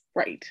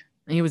 Right.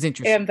 And it was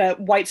interesting. And that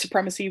white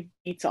supremacy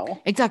beats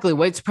all. Exactly.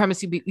 White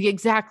supremacy.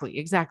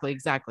 Exactly.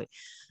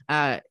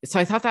 So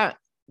I thought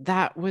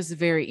that was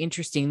very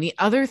interesting. The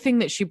other thing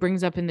that she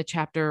brings up in the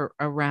chapter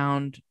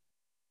around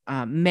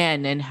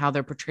men and how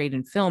they're portrayed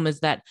in film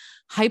is that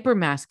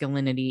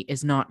hypermasculinity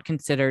is not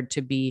considered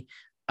to be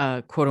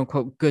a quote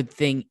unquote good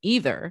thing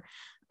either.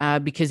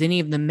 Because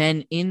any of the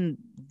men in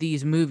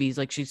these movies,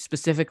 like she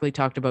specifically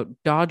talked about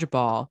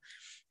Dodgeball,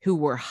 who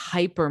were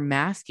hyper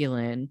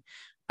masculine,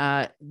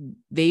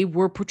 they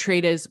were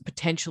portrayed as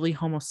potentially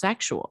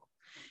homosexual.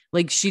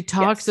 Like she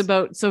talks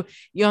about, so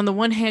you know, on the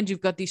one hand,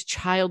 you've got these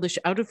childish,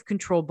 out of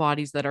control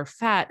bodies that are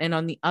fat. And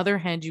on the other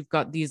hand, you've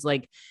got these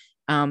like,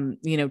 you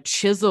know,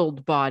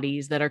 chiseled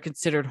bodies that are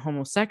considered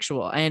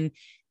homosexual. And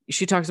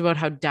she talks about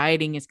how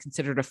dieting is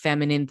considered a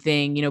feminine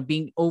thing, you know,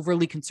 being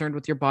overly concerned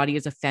with your body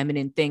is a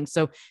feminine thing.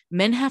 So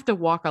men have to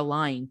walk a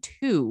line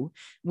too,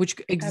 which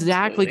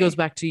exactly goes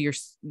back to your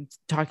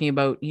talking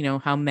about, you know,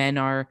 how men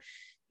are,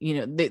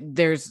 you know,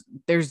 there's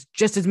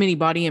just as many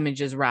body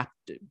image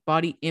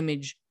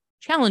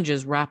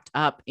challenges wrapped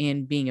up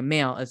in being a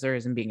male as there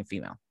is in being a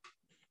female.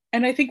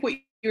 And I think what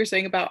you were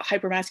saying about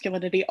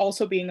hypermasculinity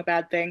also being a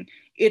bad thing,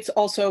 it's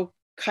also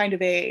kind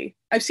of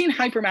I've seen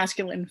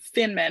hypermasculine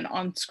thin men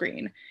on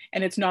screen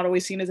and it's not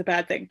always seen as a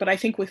bad thing. But I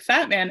think with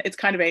fat man, it's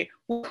kind of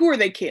well, who are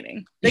they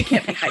kidding? They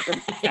can't be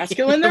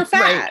hypermasculine. They're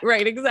fat.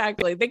 Right,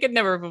 exactly. They could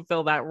never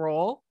fulfill that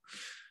role.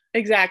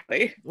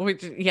 Exactly.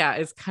 Which, yeah,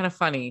 it's kind of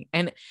funny.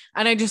 And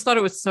I just thought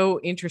it was so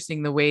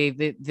interesting the way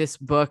that this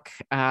book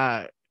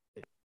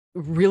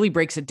really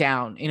breaks it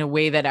down in a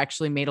way that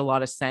actually made a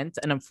lot of sense.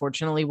 And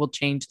unfortunately will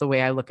change the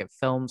way I look at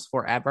films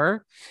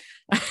forever.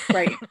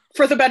 Right.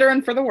 For the better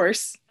and for the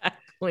worse.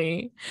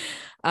 Exactly.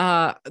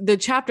 The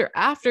chapter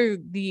after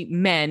the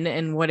men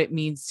and what it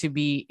means to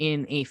be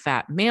in a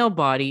fat male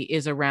body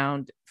is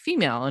around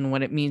female and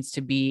what it means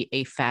to be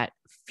a fat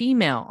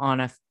female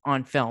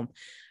on film.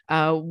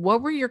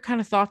 What were your kind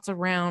of thoughts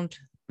around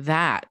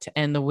that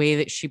and the way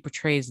that she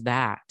portrays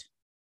that?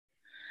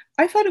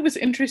 I thought it was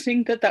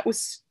interesting that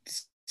was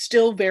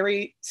still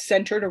very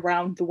centered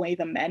around the way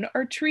the men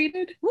are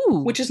treated,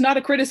 which is not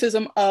a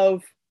criticism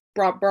of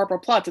Barbara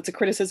Plotz. It's a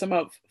criticism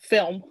of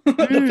film,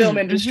 the film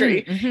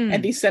industry,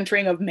 and the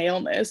centering of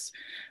maleness,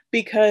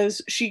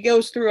 because she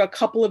goes through a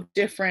couple of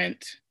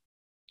different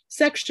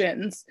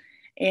sections,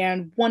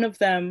 and one of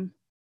them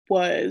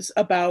was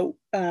about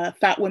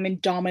fat women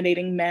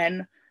dominating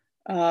men,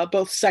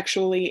 both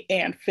sexually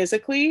and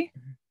physically,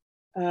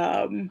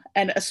 and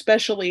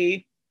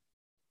especially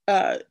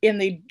in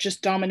the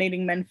just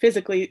dominating men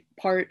physically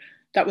part,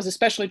 that was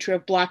especially true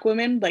of Black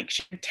women. Like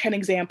she had 10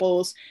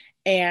 examples,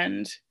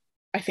 and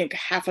I think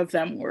half of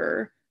them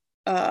were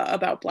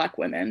about Black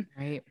women.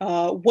 Right.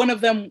 One of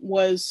them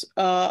was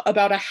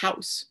about a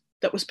house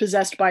that was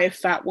possessed by a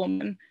fat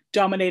woman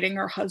dominating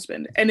her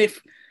husband. And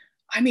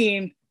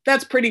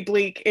that's pretty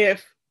bleak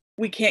if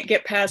we can't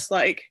get past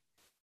like,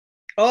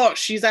 oh,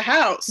 she's a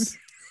house.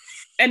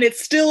 And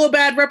it's still a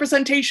bad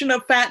representation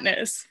of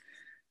fatness.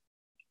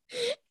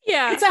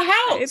 Yeah. It's a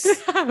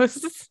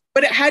house.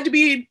 But it had to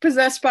be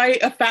possessed by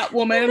a fat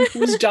woman who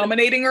was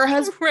dominating her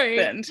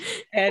husband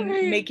and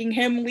making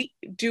him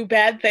do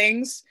bad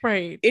things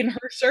in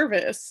her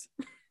service.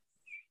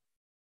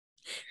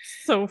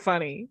 So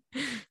funny.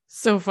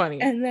 So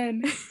funny.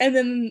 And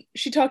then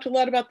she talked a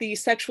lot about the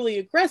sexually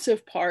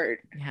aggressive part.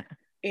 Yeah.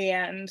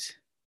 And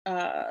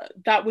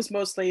that was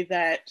mostly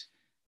that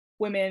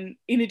women,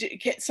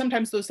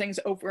 sometimes those things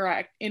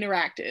overlapped.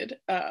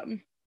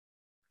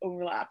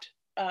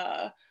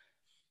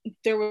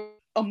 There was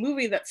a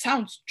movie that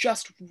sounds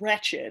just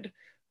wretched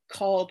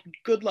called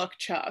Good Luck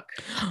Chuck.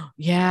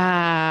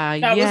 Yeah.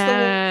 That was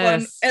the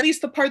one, at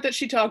least the part that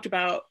she talked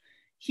about.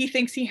 He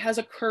thinks he has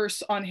a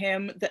curse on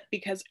him that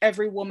because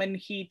every woman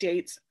he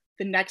dates,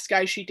 the next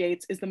guy she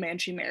dates is the man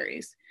she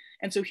marries.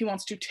 And so he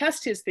wants to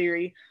test his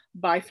theory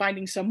by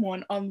finding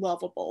someone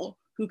unlovable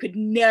who could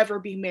never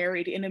be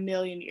married in a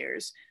million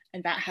years.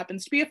 And that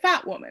happens to be a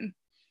fat woman.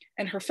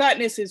 And her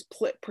fatness is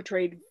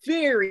portrayed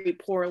very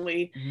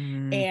poorly.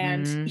 Mm-hmm.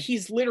 And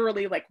he's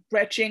literally like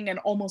retching and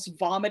almost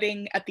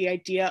vomiting at the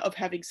idea of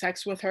having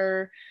sex with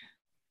her.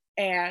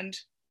 And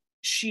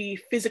she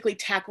physically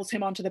tackles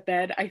him onto the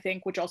bed, I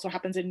think, which also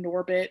happens in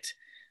Norbit.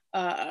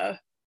 That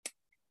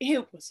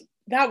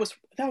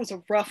was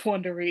a rough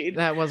one to read.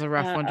 That was a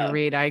rough one to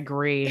read. I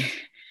agree.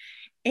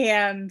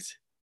 And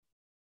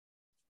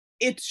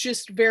it's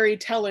just very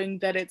telling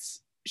that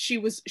she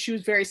was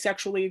very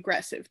sexually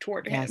aggressive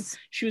toward him. Yes.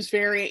 She was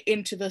very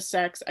into the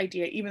sex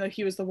idea, even though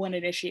he was the one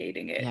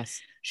initiating it. Yes.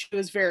 She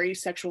was very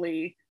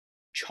sexually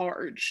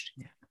charged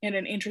in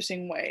an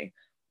interesting way,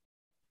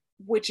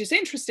 which is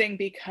interesting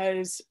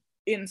because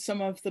in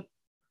some of the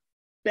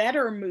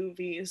better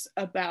movies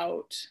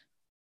about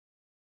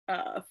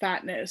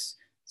fatness,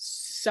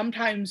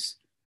 sometimes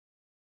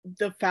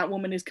the fat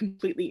woman is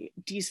completely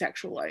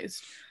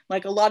desexualized.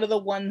 Like a lot of the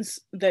ones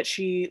that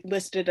she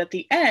listed at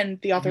the end,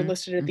 the author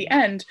listed at the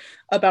end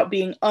about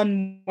being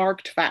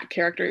unmarked fat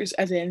characters,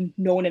 as in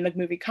no one in the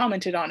movie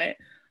commented on it.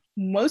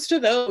 Most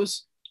of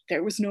those,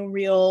 there was no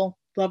real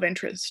love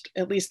interest,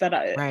 at least that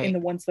in the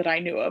ones that I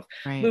knew of.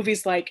 Right.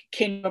 Movies like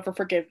Can You Ever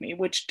Forgive Me,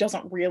 which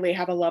doesn't really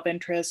have a love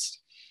interest,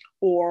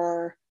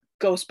 or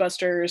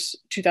Ghostbusters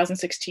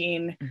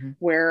 2016,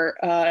 where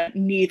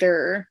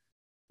neither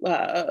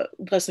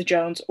Leslie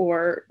Jones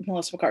or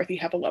Melissa McCarthy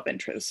have a love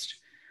interest.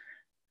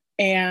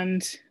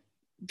 And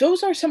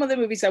those are some of the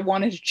movies I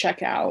wanted to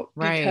check out,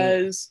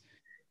 because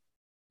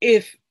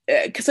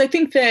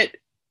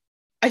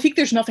I think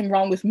there's nothing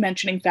wrong with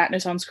mentioning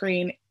fatness on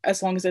screen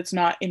as long as it's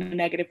not in a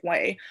negative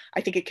way.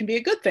 I think it can be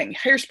a good thing.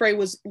 Hairspray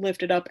was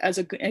lifted up as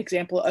an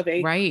example of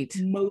a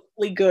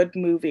mostly good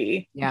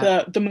movie.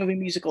 Yeah. The movie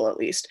musical, at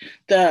least.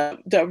 The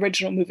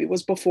original movie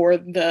was before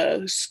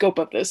the scope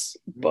of this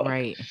book.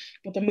 Right.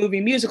 But the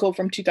movie musical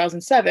from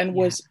 2007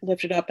 was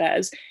lifted up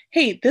as,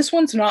 hey, this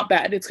one's not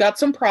bad. It's got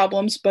some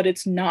problems, but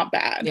it's not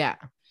bad. Yeah.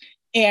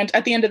 And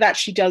at the end of that,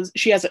 she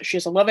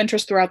has a love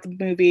interest throughout the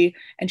movie,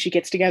 and she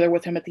gets together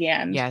with him at the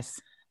end.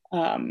 Yes.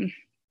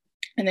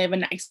 And they have a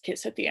nice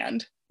kiss at the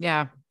end.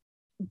 Yeah.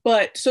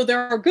 But so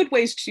there are good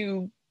ways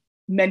to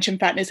mention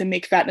fatness and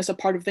make fatness a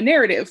part of the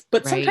narrative,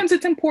 but sometimes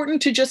it's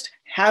important to just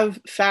have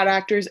fat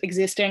actors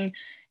existing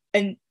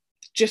and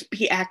just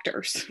be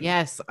actors.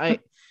 Yes, I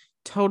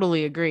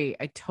totally agree.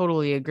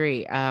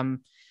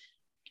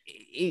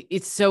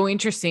 It's so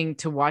interesting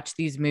to watch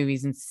these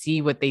movies and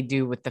see what they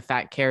do with the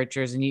fat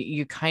characters. And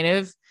you kind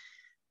of,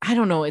 I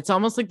don't know, it's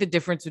almost like the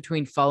difference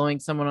between following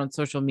someone on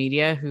social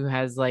media who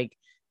has like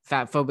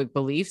fat phobic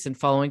beliefs and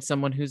following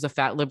someone who's a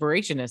fat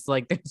liberationist.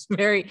 Like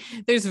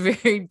there's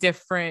very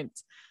different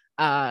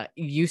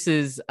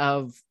uses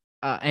of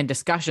and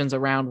discussions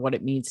around what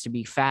it means to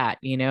be fat.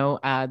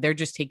 They're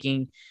just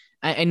taking,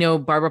 I know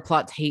Barbara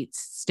Plotz hates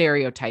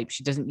stereotypes.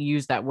 She doesn't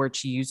use that word.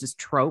 She uses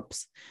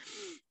tropes.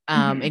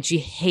 And she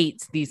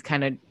hates these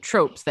kind of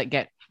tropes that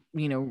get,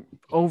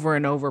 over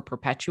and over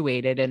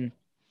perpetuated. And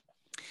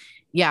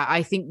yeah,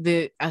 I think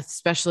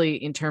especially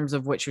in terms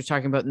of what you're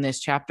talking about in this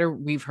chapter,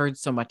 we've heard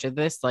so much of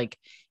this, like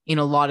in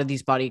a lot of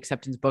these body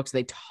acceptance books,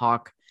 they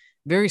talk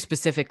very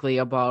specifically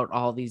about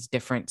all these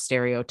different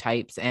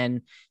stereotypes,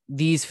 and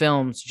these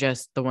films,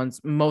 just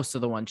most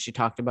of the ones she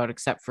talked about,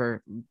 except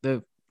for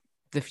the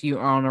few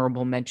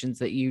honorable mentions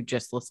that you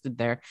just listed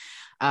there,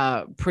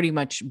 pretty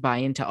much buy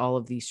into all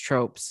of these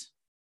tropes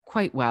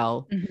quite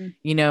well,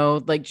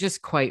 like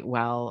just quite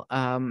well.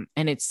 And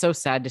it's so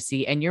sad to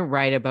see. And you're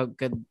right about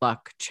Good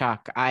Luck,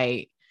 Chuck.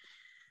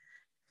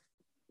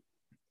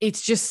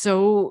 It's just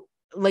so,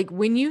 like,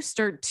 when you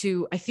start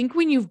to, I think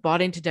when you've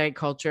bought into diet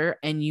culture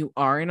and you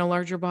are in a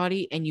larger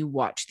body and you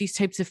watch these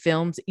types of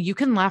films, you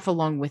can laugh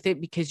along with it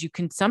because you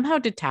can somehow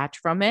detach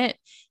from it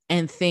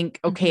and think,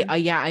 okay,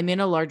 yeah, I'm in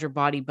a larger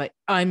body, but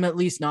I'm at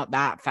least not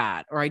that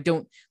fat, or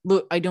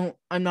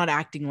I'm not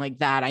acting like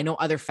that. I know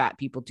other fat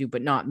people do,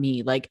 but not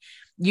me. Like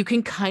you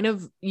can kind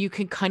of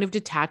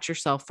detach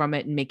yourself from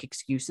it and make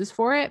excuses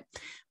for it.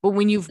 But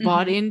when you've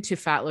bought into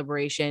fat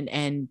liberation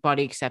and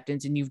body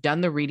acceptance, and you've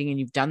done the reading and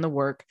you've done the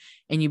work,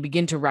 and you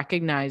begin to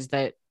recognize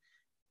that,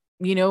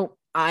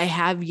 I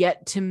have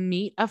yet to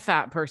meet a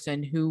fat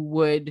person who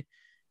would,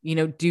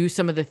 do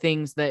some of the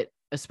things that,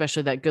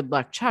 especially that Good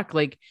Luck Chuck,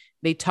 like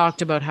they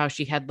talked about how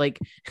she had like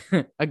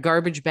a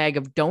garbage bag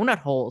of donut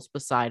holes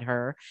beside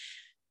her.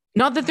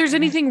 Not that there's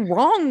anything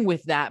wrong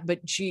with that,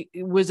 but she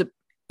was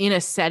in a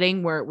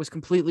setting where it was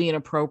completely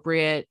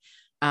inappropriate.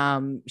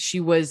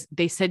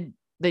 They said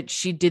that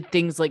she did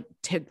things like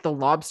take the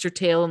lobster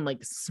tail and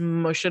like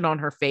smush it on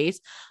her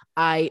face.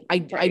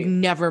 I've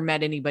never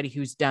met anybody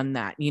who's done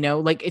that,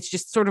 like, it's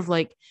just sort of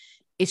like,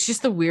 it's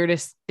just the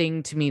weirdest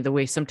thing to me, the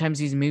way sometimes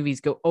these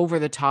movies go over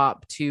the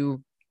top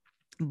to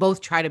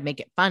both try to make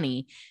it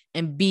funny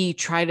and B,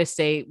 try to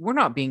say, we're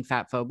not being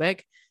fat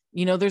phobic.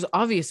 There's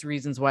obvious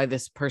reasons why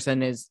this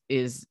person is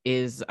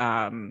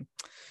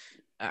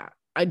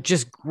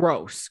just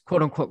gross,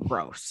 quote unquote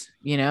gross,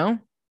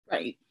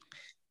 Right.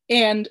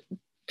 And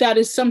that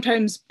is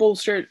sometimes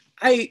bolstered.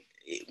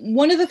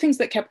 One of the things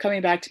that kept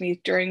coming back to me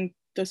during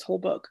this whole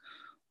book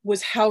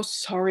was how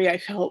sorry I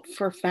felt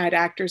for fat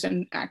actors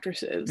and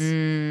actresses,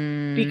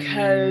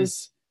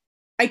 because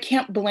I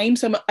can't blame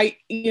some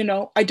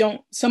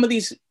of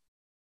these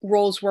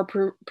roles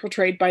were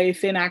portrayed by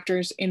thin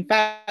actors in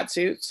fat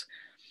suits,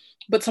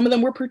 but some of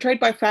them were portrayed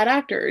by fat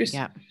actors.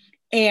 Yeah.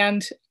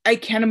 And I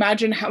can't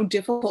imagine how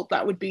difficult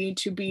that would be,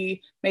 to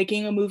be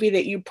making a movie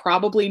that you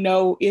probably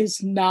know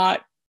is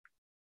not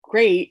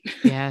great.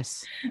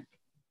 Yes.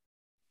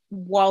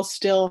 while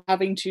still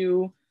having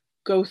to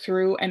go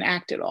through and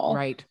act it all.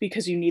 Right.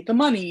 Because you need the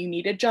money, you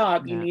need a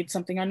job, you Yeah. need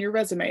something on your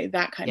resume,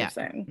 that kind Yeah. of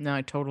thing. No,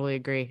 I totally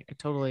agree.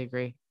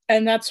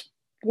 And that's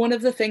one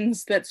of the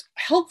things that's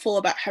helpful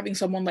about having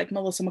someone like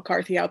Melissa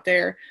McCarthy out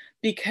there,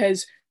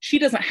 because she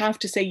doesn't have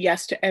to say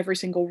yes to every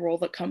single role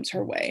that comes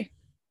her way.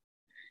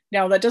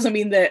 Now, that doesn't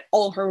mean that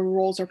all her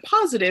roles are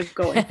positive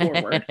going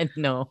forward.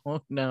 No.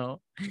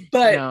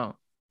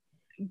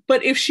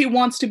 But if she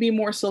wants to be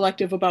more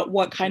selective about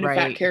what kind of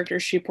fat Right.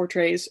 characters she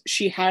portrays,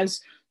 she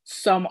has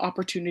some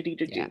opportunity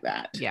to do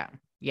that.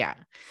 Yeah.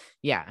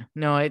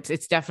 No,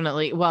 it's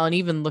definitely, well, and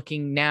even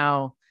looking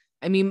now,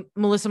 I mean,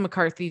 Melissa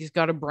McCarthy's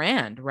got a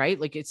brand, right?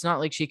 Like, it's not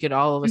like she could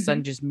all of a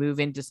sudden just move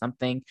into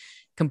something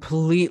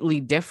completely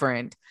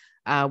different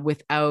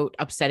without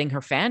upsetting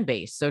her fan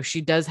base. So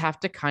she does have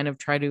to kind of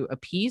try to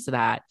appease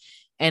that.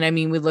 And I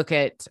mean, we look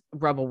at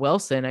Rebel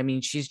Wilson. I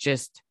mean, she's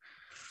just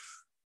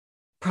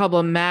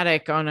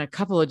problematic on a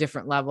couple of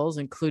different levels,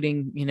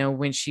 including, you know,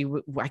 when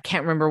I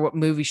can't remember what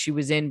movie she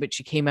was in, but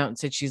she came out and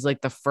said she's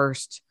like the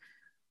first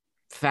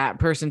fat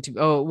person to,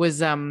 it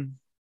was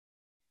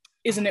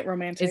Isn't It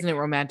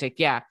Romantic?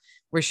 Yeah.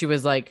 Where she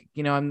was like,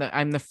 you know,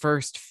 I'm the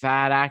first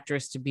fat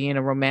actress to be in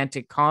a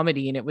romantic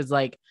comedy. And it was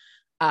like,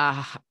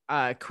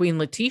 Queen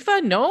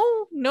Latifah.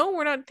 No,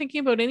 we're not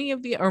thinking about any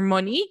of or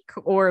Monique,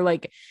 or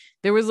like,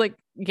 there was like,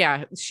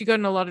 yeah, she got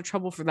in a lot of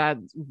trouble for that.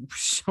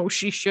 So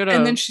she should have.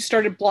 And then she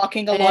started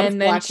blocking a lot of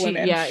Black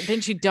women. Yeah.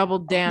 Then she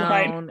doubled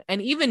down.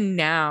 And even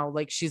now,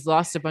 like, she's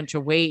lost a bunch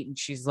of weight and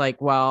she's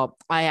like, well,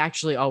 I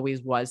actually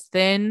always was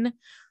thin.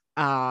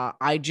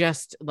 I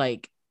just,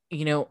 like,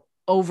 you know,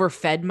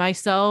 overfed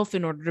myself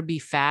in order to be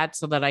fat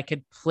so that I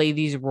could play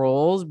these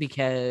roles,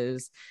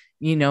 because,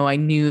 you know, I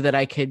knew that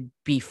I could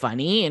be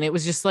funny. And it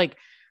was just like,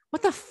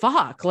 what the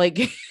fuck? Like,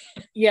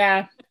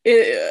 yeah.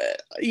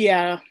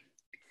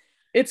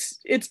 It's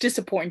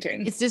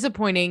disappointing. It's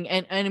disappointing.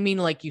 And I mean,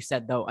 like you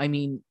said, though, I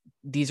mean,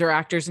 these are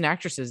actors and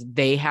actresses.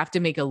 They have to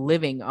make a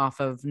living off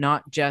of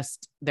not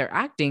just their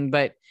acting,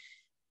 but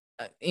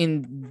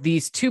in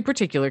these two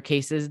particular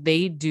cases,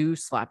 they do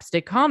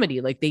slapstick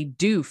comedy. Like, they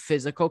do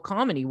physical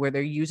comedy where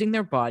they're using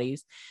their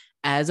bodies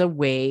as a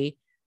way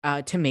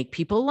to make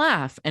people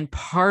laugh. And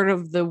part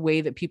of the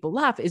way that people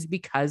laugh is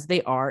because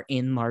they are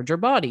in larger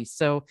bodies.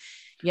 So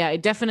yeah,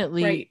 it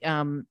definitely,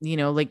 you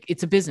know, like,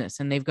 it's a business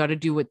and they've got to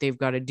do what they've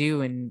got to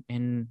do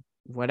and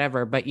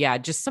whatever. But yeah,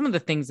 just some of the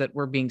things that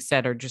were being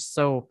said are just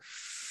so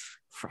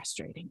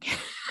frustrating.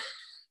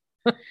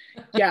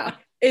 Yeah.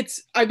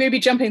 I may be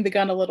jumping the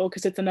gun a little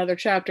because it's another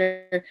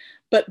chapter,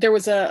 but there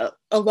was a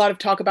lot of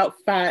talk about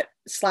fat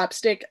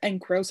slapstick and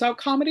gross out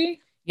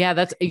comedy. Yeah,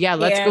 let's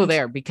go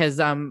there, because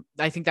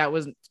I think that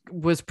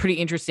was pretty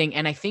interesting,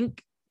 and I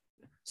think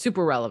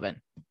super relevant.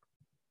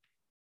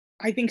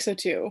 I think so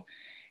too.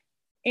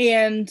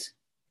 And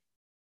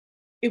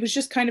it was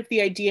just kind of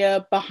the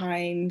idea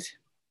behind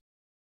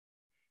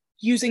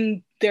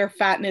using their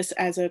fatness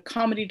as a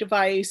comedy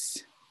device,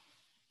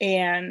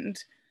 and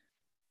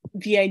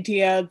the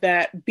idea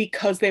that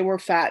because they were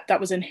fat, that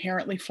was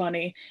inherently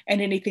funny,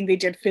 and anything they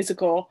did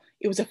physical,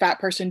 it was a fat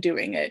person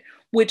doing it,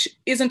 which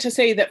isn't to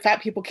say that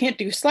fat people can't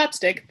do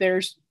slapstick.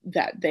 There's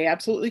that, they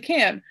absolutely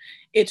can.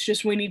 It's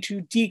just, we need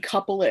to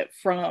decouple it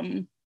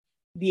from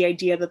the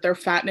idea that their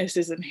fatness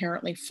is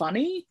inherently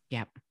funny,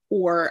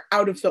 or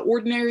out of the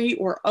ordinary,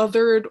 or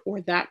othered,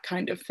 or that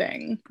kind of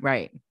thing.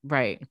 Right.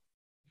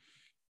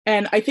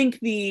 And I think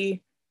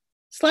the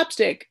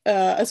slapstick,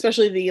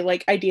 especially the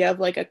like idea of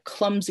like a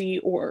clumsy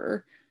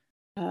or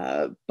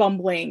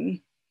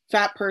bumbling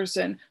fat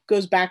person,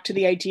 goes back to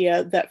the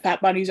idea that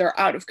fat bodies are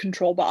out of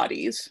control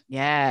bodies.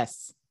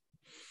 Yes.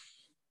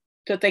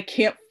 That they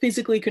can't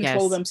physically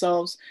control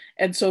themselves,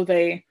 and so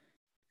they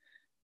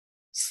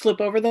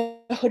slip over the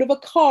hood of a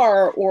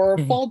car or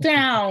fall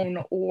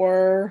down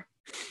or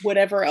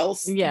whatever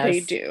else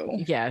they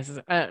do. Yes.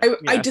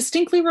 I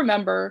distinctly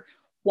remember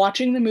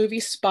watching the movie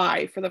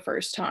Spy for the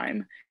first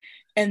time,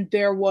 and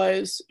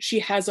she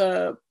has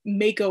a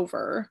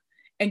makeover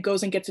and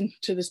goes and gets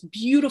into this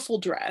beautiful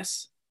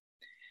dress,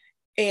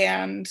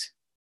 and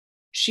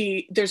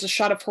there's a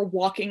shot of her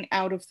walking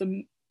out of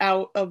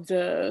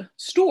the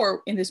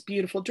store in this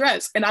beautiful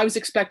dress, and I was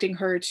expecting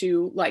her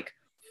to like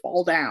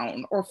fall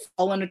down or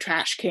fall in a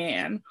trash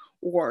can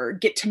or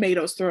get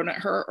tomatoes thrown at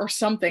her or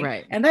something,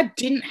 and that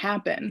didn't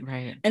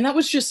happen. And that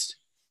was just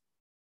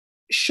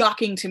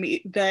shocking to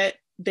me, that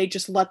they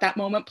just let that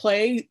moment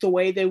play the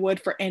way they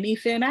would for any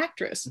thin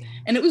actress.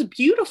 And it was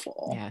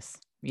beautiful.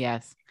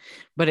 Yes.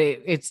 But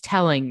it's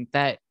telling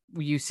that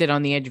you sit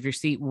on the edge of your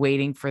seat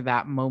waiting for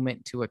that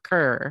moment to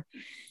occur.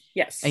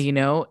 Yes. You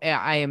know,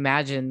 I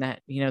imagine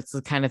that, you know, it's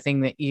the kind of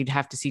thing that you'd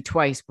have to see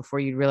twice before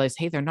you'd realize,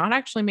 hey, they're not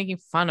actually making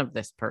fun of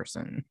this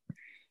person.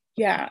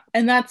 Yeah.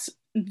 And that's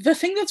the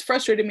thing that's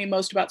frustrated me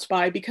most about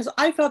Spy, because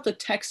I thought the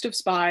text of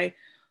Spy,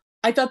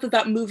 I thought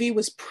that movie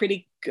was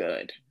pretty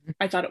good.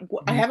 I thought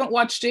I haven't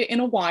watched it in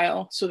a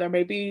while, so there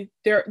may be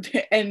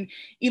and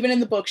even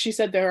in the book she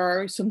said there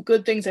are some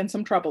good things and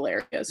some trouble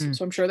areas.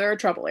 So I'm sure there are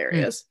trouble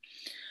areas.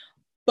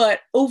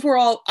 But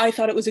overall, I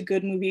thought it was a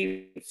good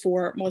movie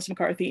for Melissa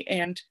McCarthy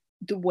and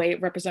the way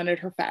it represented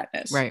her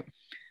fatness. Right.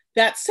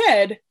 That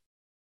said,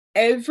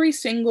 every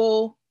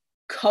single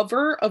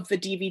cover of the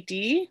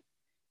DVD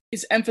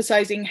is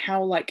emphasizing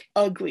how like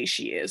ugly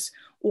she is,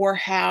 or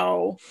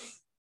how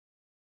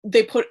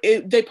they put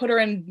her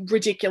in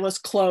ridiculous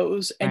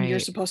clothes, and you're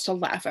Right. supposed to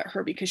laugh at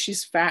her because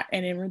she's fat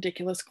and in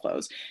ridiculous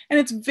clothes. And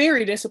it's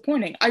very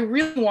disappointing. I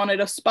really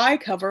wanted a Spy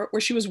cover where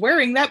she was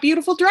wearing that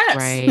beautiful dress.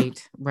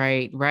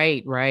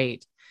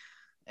 Right.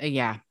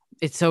 Yeah.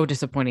 It's so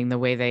disappointing the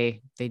way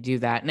they do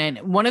that. And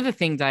one of the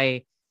things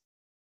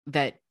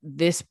that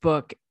this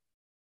book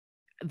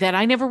that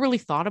I never really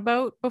thought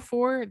about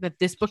before, that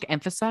this book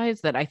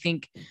emphasized, that I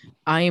think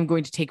I am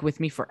going to take with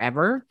me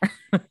forever,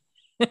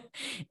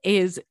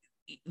 is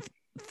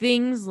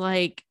things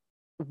like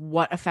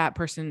what a fat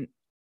person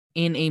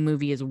in a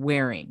movie is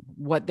wearing,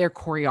 what their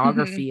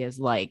choreography is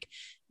like,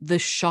 the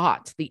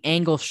shots, the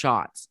angle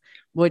shots,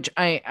 which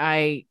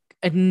I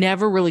had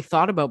never really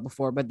thought about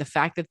before. But the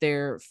fact that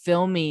they're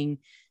filming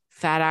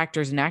fat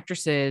actors and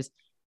actresses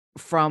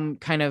from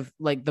kind of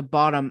like the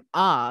bottom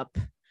up,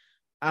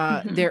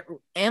 they're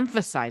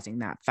emphasizing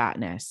that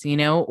fatness,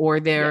 or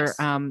they're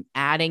Yes.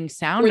 adding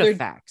sound Or they're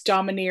effects.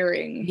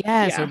 domineering.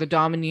 Yes, or Yeah. the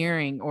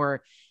domineering,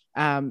 or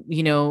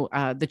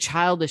the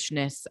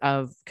childishness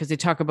of, because they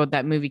talk about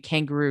that movie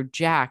Kangaroo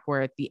Jack,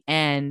 where at the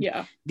end,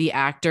 Yeah. the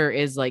actor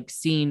is like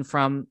seen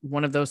from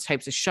one of those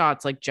types of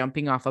shots, like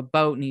jumping off a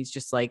boat, and he's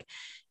just like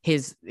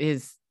his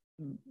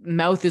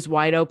mouth is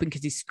wide open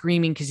because he's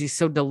screaming because he's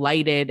so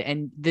delighted,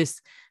 and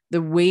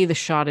the way the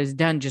shot is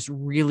done just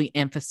really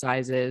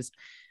emphasizes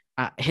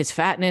his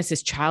fatness,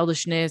 his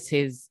childishness,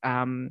 his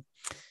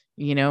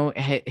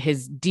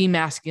his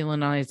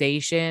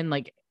demasculinization.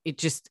 Like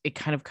it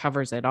kind of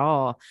covers it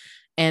all.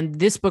 And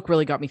this book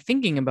really got me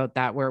thinking about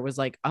that, where it was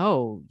like,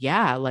 oh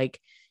yeah, like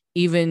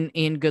even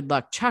in Good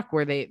Luck Chuck,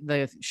 where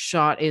the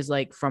shot is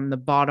like from the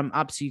bottom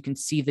up, so you can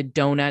see the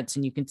donuts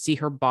and you can see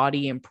her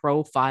body in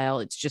profile.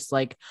 It's just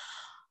like,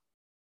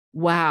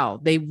 wow,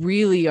 they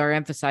really are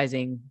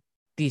emphasizing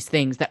these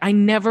things that I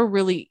never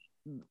really,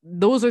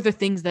 those are the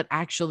things that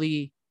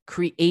actually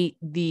create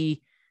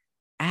the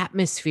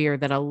atmosphere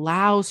that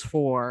allows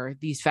for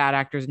these fat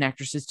actors and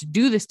actresses to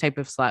do this type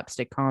of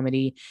slapstick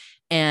comedy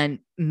and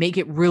make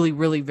it really,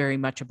 really very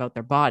much about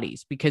their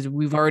bodies, because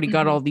we've already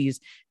got all these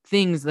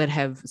things that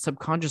have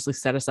subconsciously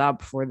set us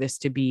up for this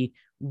to be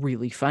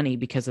really funny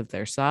because of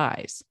their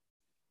size.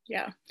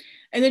 Yeah.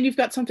 And then you've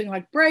got something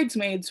like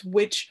Bridesmaids,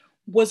 which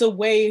was a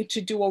way to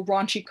do a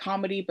raunchy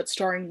comedy but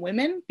starring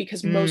women,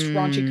 because most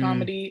raunchy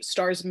comedy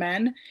stars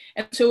men.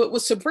 And so it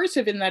was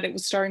subversive in that it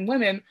was starring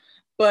women,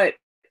 but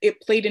it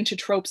played into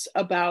tropes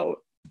about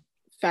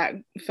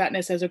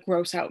fatness as a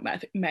gross out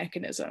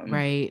mechanism.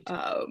 Right.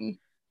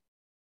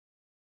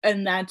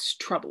 And that's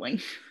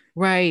troubling.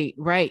 Right.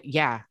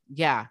 Yeah.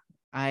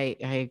 I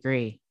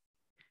agree.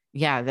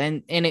 Yeah,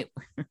 then and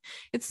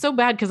it's so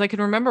bad because I can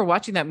remember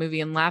watching that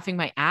movie and laughing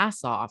my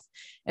ass off.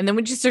 And then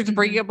when she starts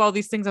bringing up all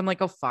these things, I'm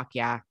like, oh fuck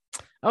yeah.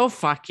 Oh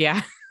fuck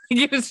yeah.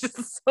 It was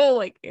just so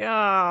like,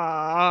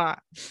 yeah.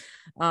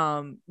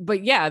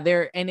 But yeah,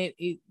 there, and it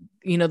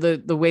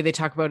the way they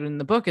talk about it in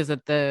the book is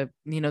that the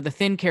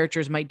thin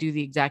characters might do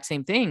the exact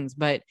same things,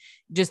 but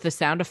just the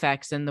sound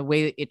effects and the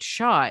way it's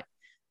shot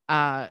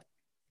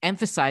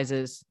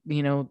emphasizes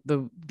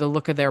the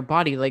look of their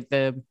body. Like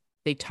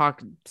they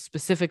talk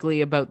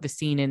specifically about the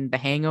scene in The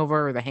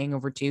Hangover or The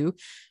Hangover 2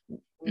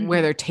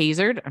 where they're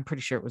tasered. I'm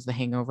pretty sure it was The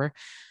Hangover,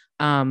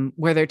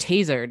 where they're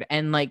tasered,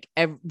 and like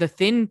the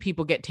thin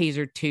people get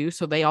tasered too,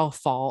 so they all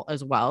fall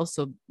as well.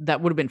 So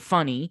that would have been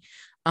funny,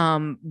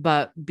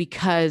 but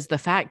because the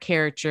fat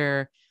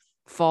character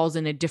falls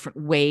in a different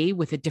way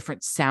with a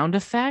different sound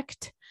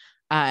effect,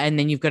 and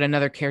then you've got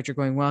another character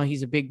going, well,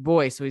 he's a big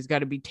boy, so he's got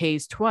to be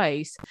tased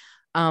twice.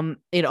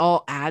 It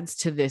all adds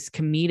to this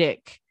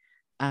comedic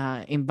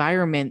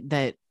environment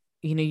that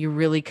you're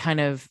really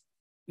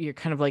you're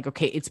kind of like,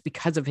 okay, it's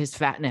because of his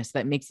fatness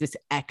that makes this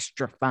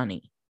extra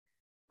funny.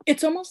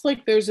 It's almost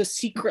like there's a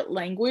secret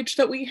language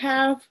that we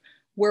have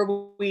where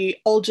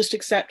we all just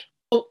accept,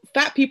 oh,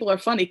 fat people are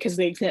funny because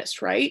they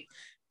exist, right?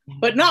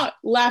 But not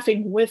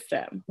laughing with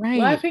them,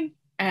 Right. Laughing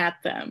at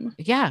them.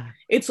 Yeah.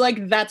 It's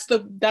like that's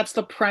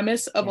the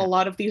premise of a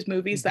lot of these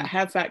movies that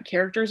have fat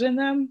characters in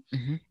them.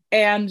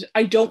 And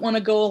I don't want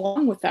to go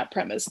along with that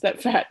premise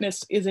that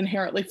fatness is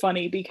inherently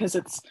funny because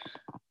it's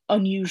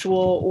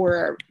unusual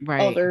or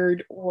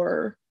othered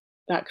or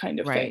that kind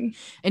of thing.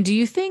 And do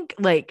you think,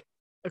 like,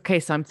 okay,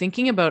 so I'm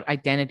thinking about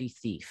Identity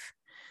Thief,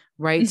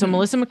 right? So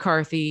Melissa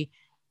McCarthy,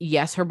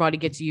 yes, her body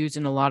gets used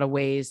in a lot of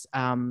ways.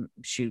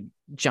 She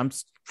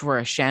jumps for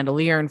a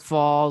chandelier and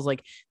falls.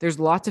 Like, there's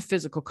lots of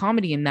physical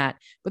comedy in that,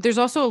 but there's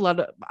also a lot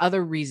of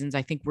other reasons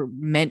I think we're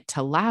meant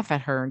to laugh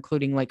at her,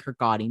 including like her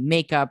gaudy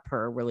makeup,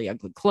 her really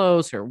ugly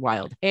clothes, her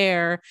wild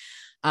hair.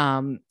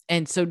 And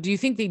so do you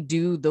think they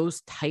do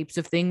those types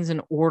of things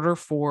in order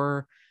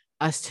for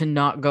us to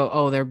not go,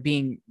 oh, they're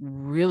being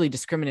really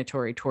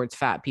discriminatory towards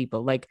fat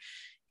people? Like,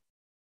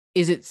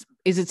 is it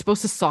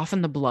supposed to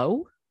soften the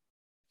blow?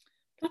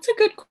 That's a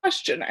good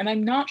question, and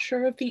I'm not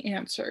sure of the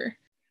answer.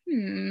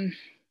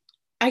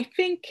 I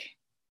think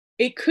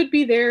it could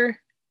be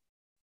there.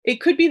 It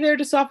could be there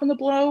to soften the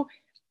blow.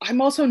 I'm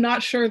also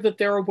not sure that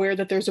they're aware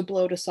that there's a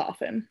blow to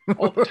soften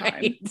all the time.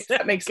 Right. If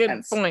that makes Good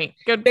sense. point.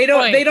 Good They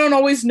point. don't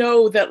always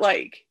know that,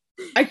 like,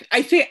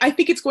 I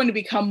think it's going to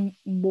become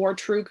more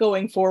true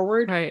going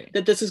forward, Right.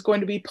 that this is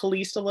going to be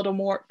policed a little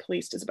more.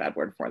 Policed is a bad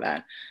word for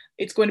that.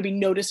 It's going to be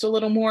noticed a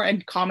little more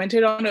and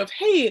commented on of,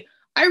 hey,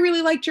 I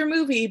really liked your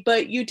movie,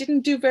 but you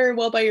didn't do very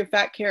well by your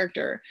fat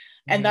character.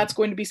 And Right. that's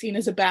going to be seen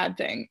as a bad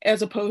thing,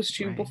 as opposed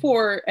to Right.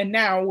 before and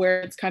now,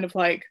 where it's kind of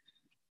like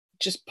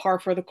just par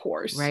for the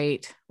course.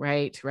 Right.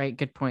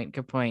 Good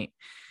point.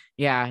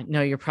 Yeah,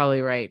 no, you're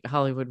probably right.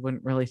 Hollywood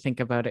wouldn't really think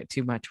about it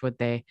too much, would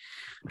they?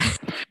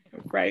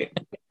 Right.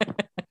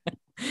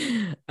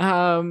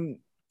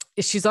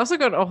 She's also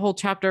got a whole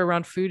chapter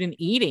around food and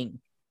eating.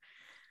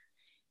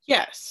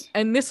 Yes.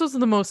 And this was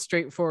the most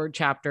straightforward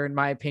chapter, in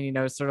my opinion.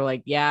 I was sort of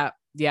like, yeah,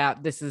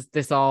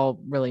 this all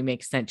really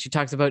makes sense. She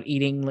talks about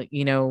eating,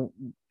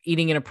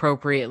 eating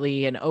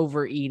inappropriately and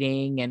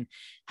overeating. And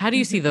how do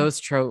you see those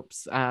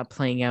tropes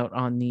playing out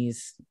in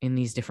these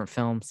different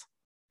films?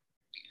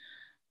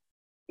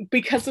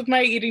 Because of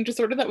my eating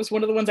disorder, that was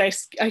one of the ones I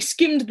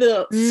skimmed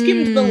the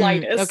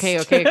lightest.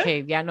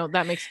 Okay. Yeah, no,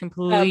 that makes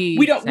complete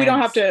we sense.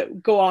 don't have to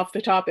go off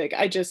the topic.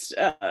 I just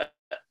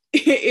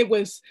it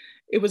was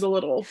a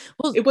little.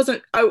 Well, it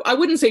wasn't. I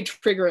wouldn't say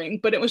triggering,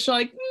 but it was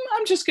like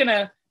I'm just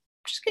gonna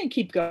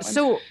keep going.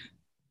 So,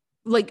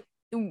 like,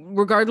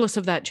 regardless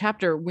of that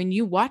chapter, when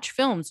you watch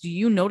films, do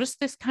you notice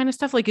this kind of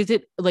stuff? Like, is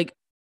it like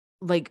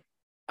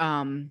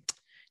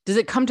does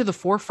it come to the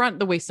forefront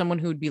the way someone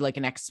who would be like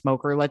an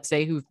ex-smoker, let's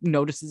say, who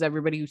notices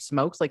everybody who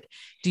smokes? Like,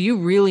 do you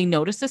really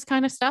notice this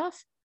kind of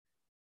stuff?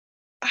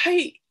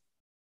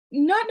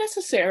 Not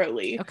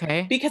necessarily.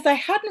 Okay. Because I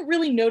hadn't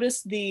really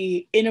noticed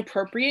the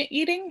inappropriate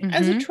eating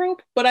as a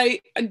trope, but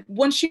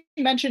once she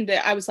mentioned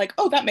it, I was like,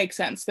 oh, that makes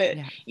sense. That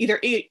either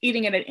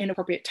eating at an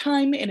inappropriate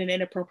time, in an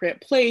inappropriate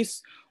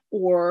place,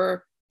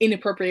 or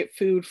inappropriate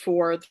food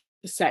for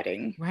the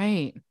setting.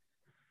 Right.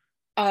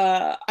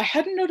 I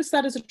hadn't noticed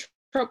that as a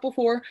trope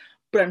before,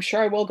 but I'm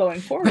sure I will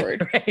going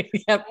forward. Right.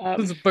 Yep.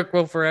 This book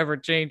will forever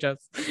change us.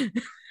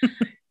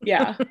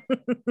 Yeah.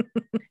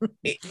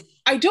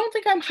 I don't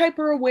think I'm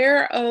hyper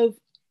aware of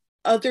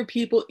other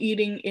people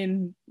eating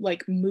in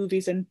like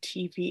movies and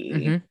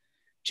TV,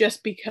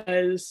 just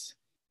because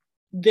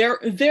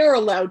they're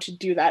allowed to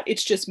do that.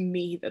 It's just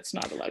me that's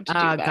not allowed to do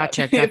that.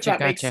 Gotcha. If that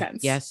makes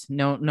sense. Yes.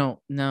 No.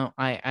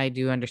 I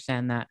do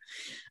understand that.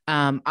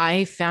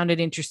 I found it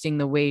interesting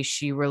the way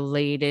she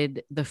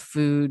related the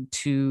food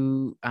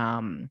to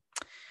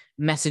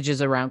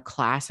messages around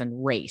class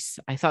and race.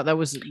 I thought that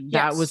was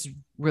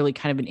really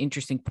kind of an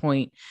interesting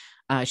point.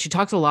 She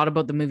talks a lot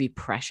about the movie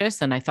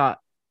Precious, and I thought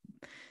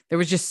there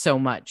was just so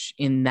much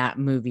in that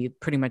movie,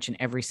 pretty much in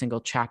every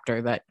single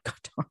chapter that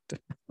got talked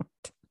about.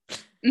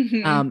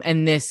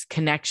 And this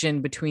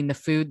connection between the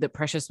food that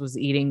Precious was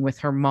eating with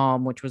her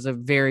mom, which was a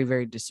very,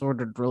 very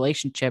disordered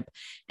relationship,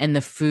 and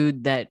the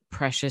food that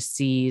Precious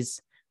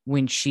sees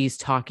when she's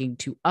talking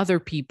to other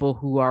people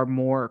who are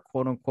more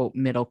quote unquote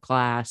middle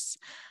class.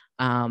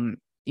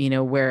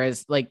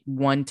 Whereas like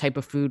one type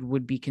of food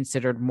would be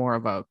considered more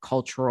of a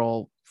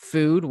cultural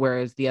food,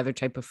 whereas the other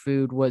type of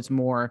food was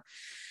more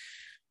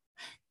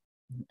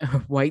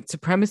white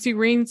supremacy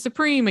reigns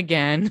supreme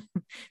again.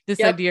 This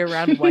idea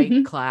around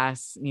white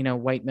class,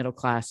 white middle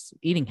class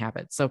eating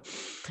habits. So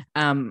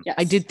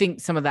I did think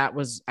some of that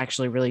was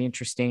actually really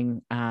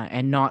interesting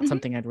and not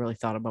something I'd really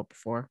thought about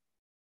before.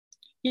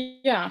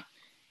 Yeah.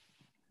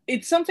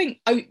 It's something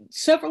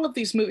several of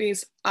these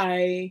movies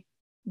I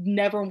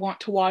never want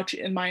to watch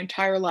in my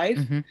entire life,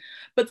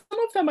 but some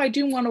of them I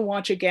do want to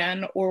watch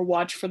again or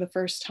watch for the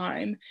first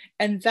time,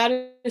 and that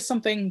is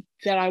something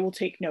that I will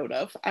take note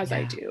of as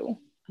I do.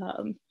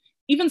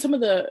 Even some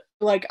of the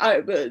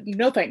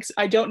no thanks,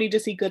 I don't need to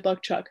see Good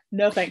Luck Chuck.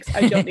 No thanks,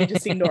 I don't need to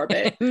see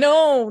Norbit.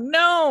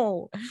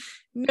 No.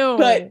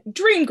 But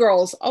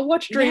Dreamgirls, I'll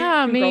watch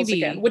Dreamgirls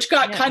again, which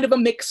got kind of a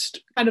mixed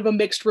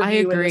review. I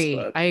agree. In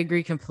this book. I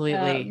agree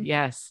completely.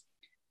 Yes.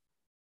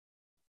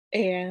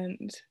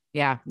 And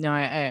yeah, no,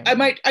 I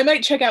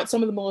might check out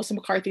some of the Melissa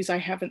McCarthy's I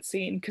haven't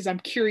seen, because I'm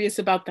curious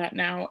about that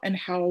now and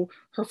how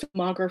her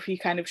filmography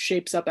kind of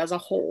shapes up as a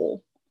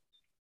whole.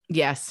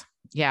 Yes.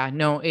 Yeah,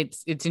 no,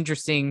 it's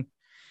interesting.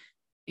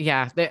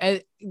 Yeah,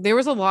 there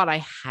was a lot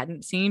I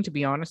hadn't seen, to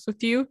be honest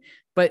with you,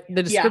 but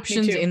the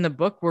descriptions in the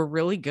book were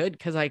really good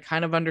because I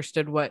kind of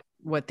understood what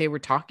they were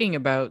talking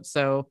about.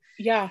 So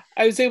yeah,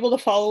 I was able to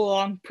follow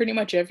along pretty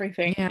much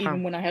everything,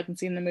 even when I hadn't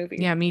seen the movie.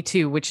 Yeah, me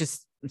too, which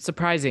is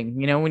surprising.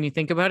 When you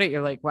think about it,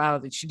 you're like,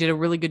 wow, she did a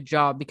really good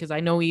job, because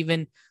I know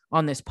even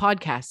on this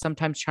podcast,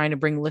 sometimes trying to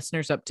bring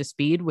listeners up to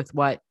speed with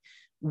what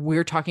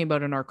we're talking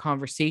about in our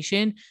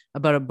conversation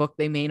about a book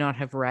they may not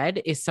have read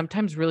is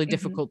sometimes really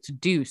difficult to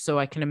do. So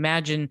I can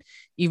imagine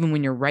even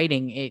when you're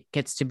writing, it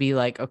gets to be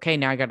like, okay,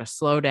 now I got to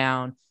slow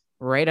down,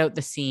 write out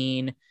the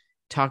scene,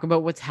 talk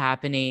about what's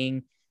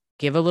happening,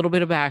 give a little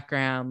bit of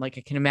background. Like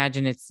I can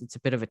imagine it's a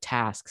bit of a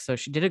task. So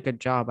she did a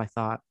good job, I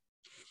thought.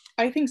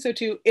 I think so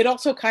too. It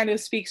also kind of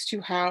speaks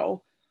to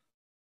how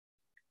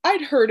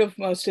I'd heard of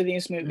most of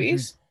these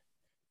movies,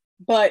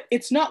 but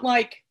it's not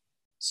like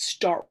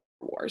Star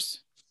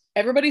Wars.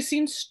 Everybody's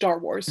seen Star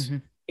Wars.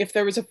 If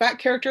there was a fat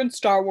character in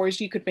Star Wars,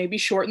 you could maybe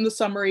shorten the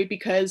summary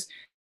because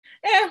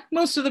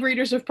most of the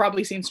readers have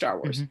probably seen Star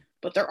Wars,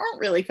 but there aren't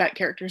really fat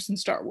characters in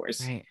Star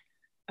Wars. Right.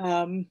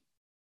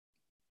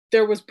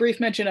 There was brief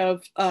mention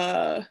of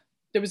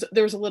there was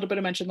a little bit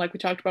of mention, like we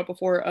talked about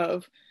before,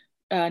 of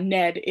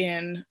Ned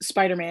in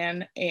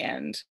Spider-Man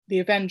and the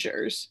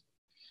Avengers.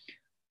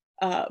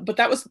 But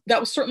that was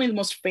certainly the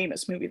most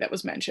famous movie that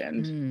was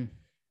mentioned.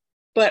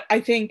 But I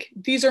think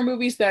these are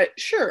movies that,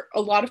 sure,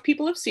 a lot of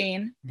people have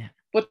seen,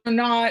 but they're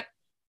not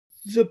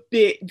the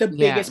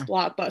biggest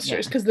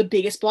blockbusters, because the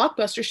biggest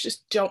blockbusters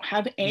just don't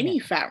have any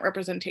fat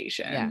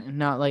representation.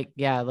 Not like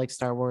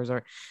Star Wars,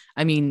 or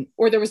I mean,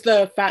 or there was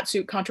the fat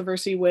suit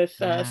controversy with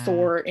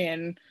Thor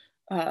in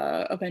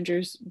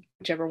Avengers,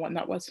 whichever one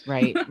that was.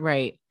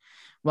 Right.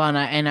 Well,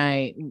 and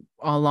I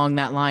along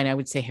that line, I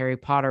would say Harry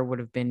Potter would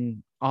have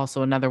been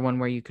also another one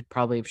where you could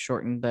probably have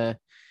shortened the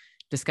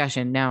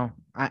discussion. Now,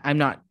 I'm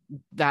not,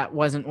 that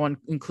wasn't one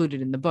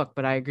included in the book,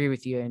 but I agree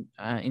with you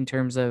in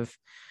terms of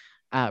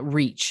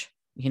reach.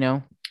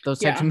 Those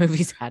types of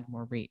movies had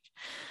more reach.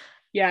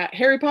 Yeah,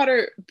 Harry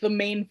Potter, the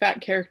main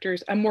fat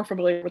characters, I'm more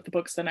familiar with the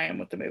books than I am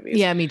with the movies.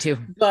 Yeah, me too.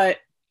 But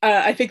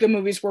I think the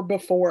movies were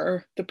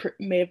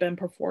may have been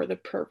before the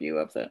purview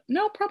of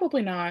no,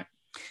 probably not.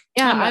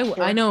 Yeah,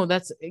 I know,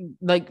 that's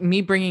like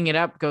me bringing it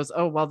up goes,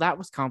 oh, well, that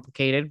was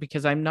complicated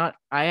because I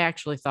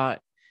actually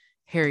thought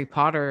Harry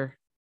Potter.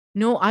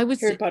 No,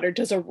 Harry Potter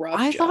does a rough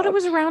job. thought it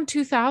was around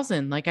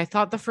 2000. Like I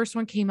thought the first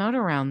one came out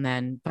around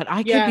then, but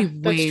I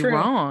could be way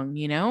wrong,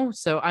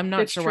 so I'm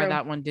not sure why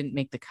that one didn't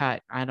make the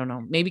cut. I don't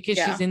know. Maybe because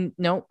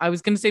I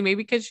was going to say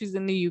maybe because she's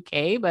in the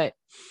UK, but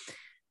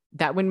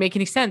that wouldn't make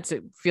any sense.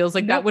 It feels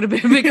like that would have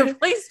been a bigger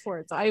place for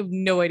it. So I have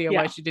no idea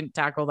why she didn't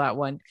tackle that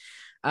one.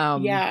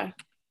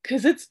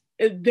 Because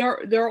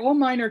they're all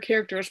minor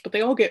characters, but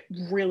they all get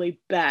really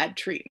bad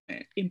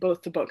treatment in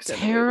both the books and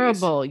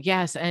terrible the movies.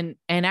 Yes, and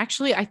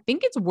actually I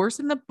think it's worse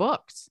in the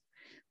books.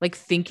 Like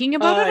thinking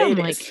about it, I'm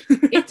like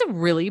it's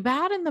really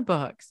bad in the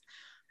books.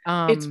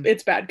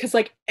 It's bad because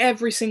like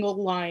every single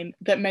line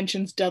that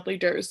mentions Dudley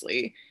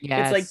Dursley,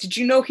 it's like, did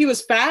you know he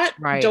was fat?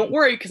 Right. Don't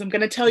worry, because I'm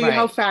going to tell you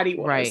how fat he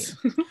was. Right.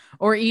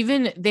 Or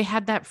even they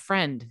had that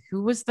friend.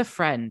 Who was the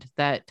friend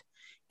that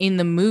in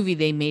the movie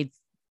they made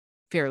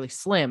fairly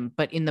slim,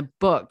 but in the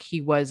book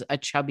he was a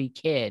chubby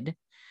kid?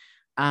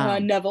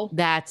 Neville.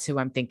 That's who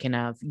I'm thinking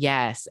of.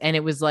 Yes. And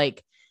it was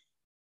like,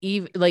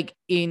 even like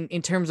in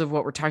terms of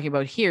what we're talking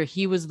about here,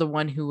 he was the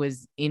one who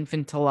was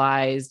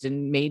infantilized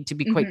and made to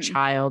be quite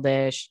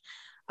childish.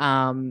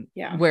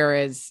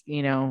 Whereas,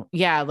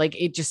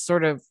 like it just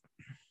sort of,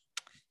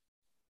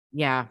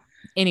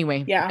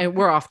 anyway,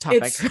 we're off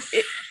topic.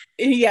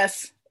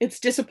 Yes, it's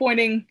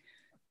disappointing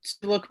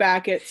to look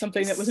back at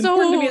something that was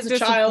important to me as a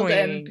child,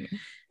 and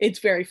it's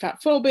very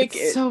fat phobic.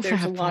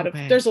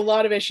 There's a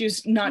lot of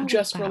issues, not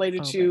just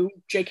related to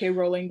J.K.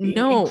 Rowling being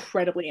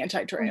incredibly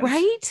anti-trans.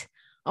 Right?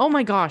 Oh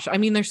my gosh. I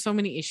mean, there's so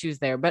many issues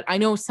there, but I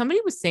know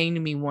somebody was saying to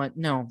me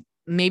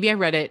maybe I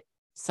read it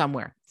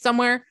somewhere.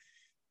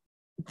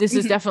 This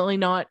is definitely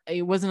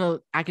it wasn't an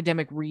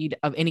academic read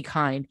of any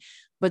kind,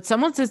 but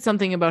someone said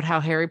something about how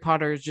Harry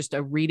Potter is just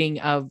a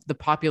reading of the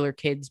popular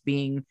kids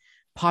being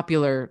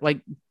popular, like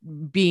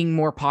being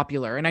more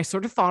popular. And I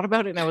sort of thought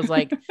about it and I was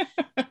like,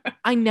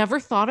 I never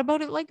thought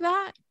about it like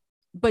that.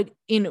 But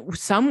in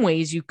some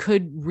ways you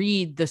could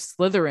read the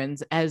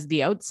Slytherins as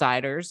the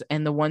outsiders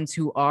and the ones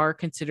who are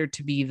considered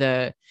to be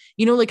the,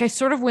 like I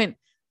sort of went,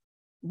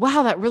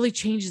 wow, that really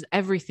changes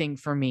everything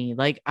for me.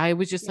 Like I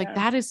was just like,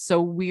 that is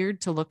so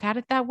weird to look at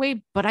it that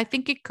way. But I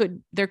think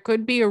there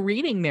could be a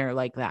reading there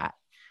like that.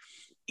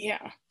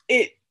 Yeah.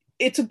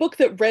 It's a book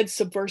that read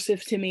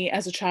subversive to me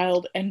as a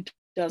child and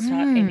does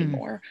not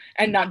anymore,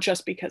 and not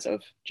just because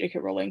of J.K.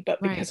 Rowling, but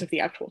because of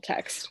the actual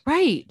text.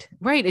 Right.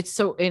 It's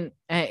so, and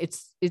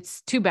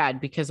it's too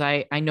bad because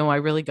I know I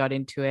really got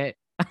into it.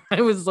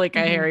 I was like a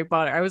Harry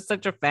Potter. I was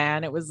such a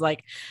fan. It was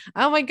like,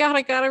 oh my God,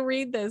 I gotta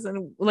read this.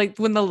 And like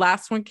when the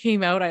last one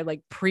came out, I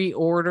like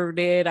pre-ordered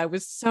it. I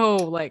was so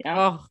like,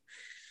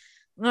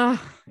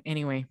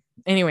 anyway,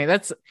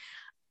 that's.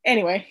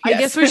 Anyway, yes. I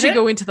guess we should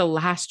go into the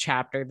last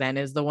chapter then,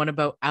 is the one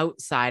about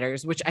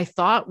outsiders, which I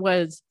thought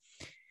was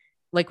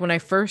like when I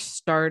first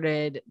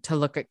started to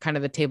look at kind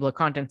of the table of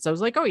contents, I was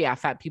like, oh yeah,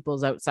 fat people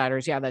as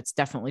outsiders. Yeah, that's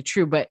definitely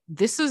true. But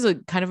this is a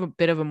kind of a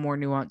bit of a more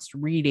nuanced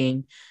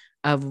reading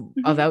of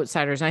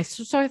outsiders. And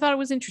so I thought it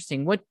was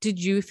interesting. What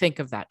did you think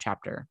of that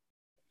chapter?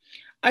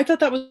 I thought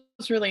that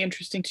was really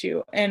interesting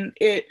too. And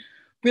it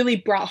really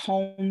brought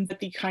home that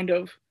the kind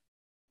of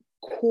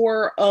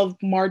core of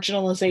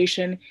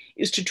marginalization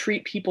is to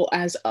treat people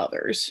as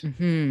others,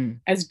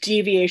 as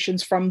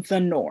deviations from the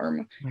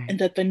norm, and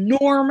that the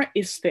norm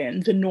is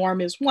thin, the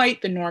norm is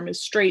white, the norm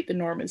is straight, the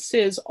norm is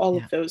cis, all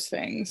of those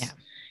things,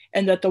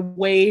 and that the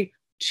way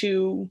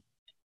to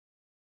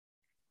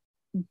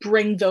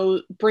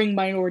bring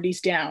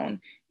minorities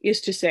down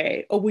is to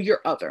say, oh, well,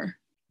 you're other.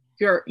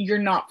 You're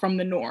not from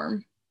the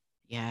norm.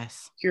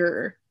 Yes.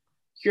 You're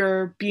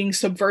being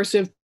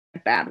subversive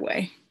in a bad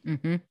way.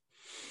 Mm-hmm.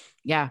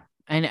 Yeah.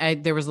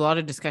 And there was a lot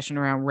of discussion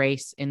around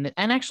race and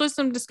actually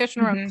some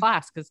discussion around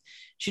class, because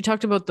she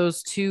talked about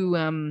those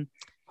two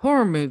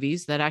horror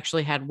movies that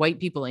actually had white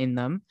people in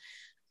them.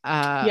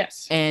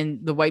 Yes. And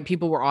the white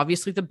people were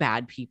obviously the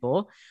bad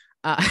people.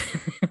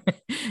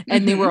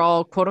 And they were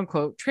all quote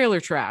unquote trailer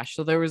trash.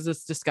 So there was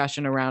this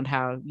discussion around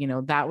how,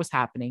 that was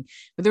happening.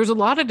 But there was a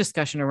lot of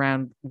discussion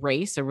around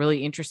race, a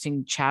really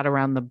interesting chat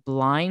around The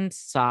Blind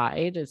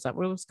Side. Is that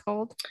what it was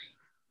called?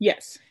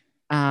 Yes.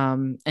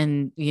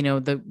 And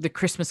the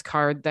Christmas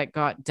card that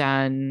got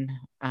done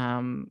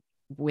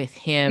with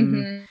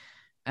him,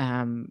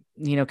 kind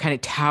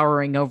of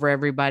towering over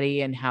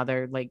everybody, and how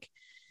they're like,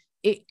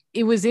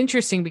 it was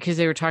interesting because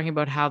they were talking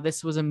about how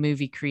this was a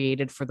movie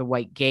created for the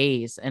white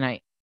gaze. And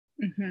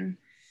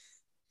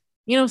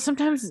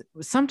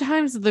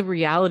sometimes the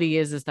reality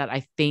is that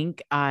I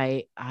think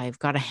I've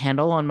got a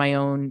handle on my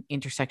own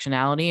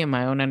intersectionality and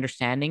my own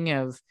understanding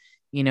of,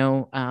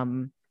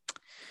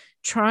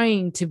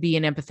 trying to be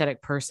an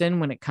empathetic person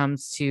when it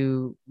comes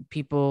to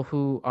people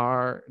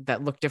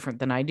that look different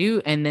than I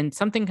do. And then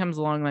something comes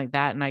along like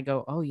that, and I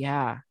go, oh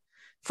yeah,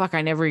 fuck,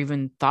 I never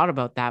even thought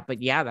about that.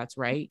 But yeah, that's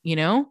right.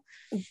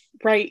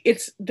 Right.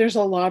 There's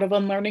a lot of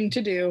unlearning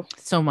to do.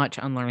 So much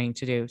unlearning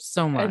to do.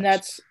 So much. And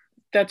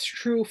that's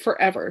true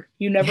forever.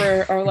 You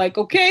never are like,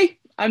 okay,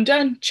 I'm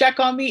done. Check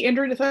on me,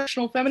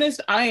 intersectional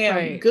feminist. I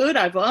am good.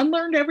 I've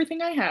unlearned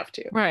everything I have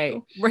to.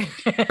 Right. Which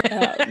it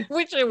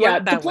yeah,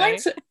 worked that way.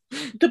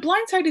 The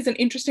Blind Side is an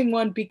interesting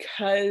one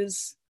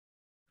because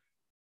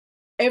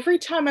every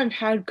time I've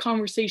had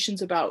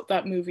conversations about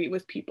that movie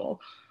with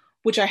people,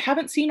 which I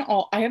haven't seen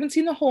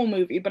the whole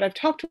movie, but I've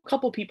talked to a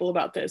couple people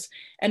about this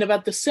and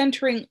about the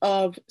centering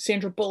of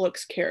Sandra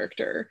Bullock's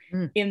character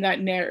in that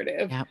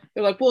narrative. Yep.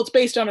 They're like, well, it's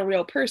based on a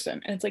real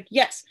person. And it's like,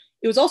 yes,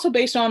 it was also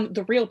based on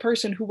the real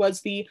person who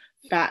was the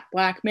fat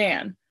black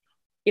man.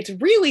 It's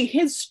really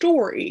his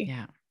story.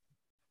 Yeah.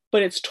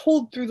 But it's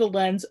told through the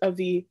lens of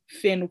the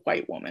thin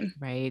white woman.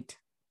 Right.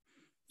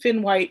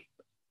 Thin white,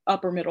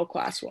 upper middle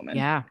class woman.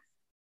 Yeah.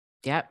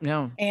 Yeah,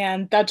 no.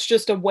 And that's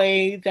just a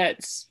way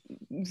that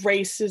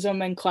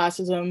racism and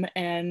classism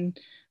and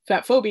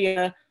fat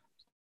phobia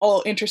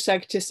all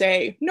intersect to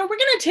say, no, we're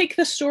going to take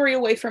the story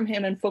away from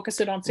him and focus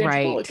it on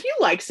Sandra Bullock. You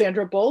like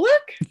Sandra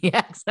Bullock?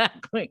 Yeah,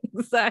 exactly.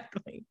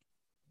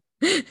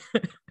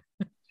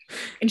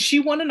 And she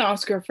won an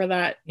Oscar for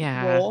that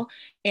role.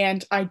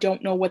 And I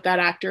don't know what that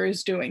actor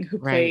is doing who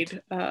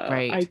played,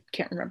 I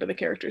can't remember the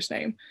character's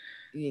name.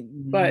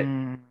 But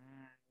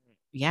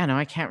yeah, no,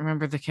 I can't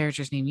remember the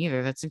character's name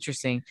either. That's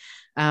interesting.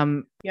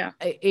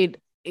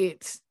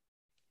 It's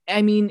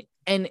I mean,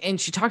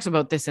 and she talks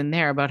about this in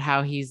there about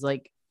how he's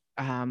like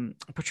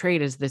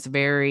portrayed as this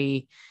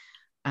very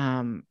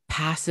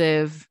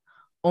passive,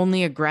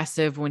 only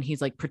aggressive when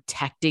he's like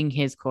protecting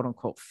his quote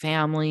unquote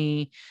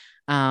family.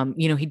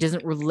 He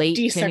doesn't relate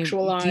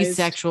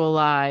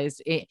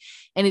desexualized.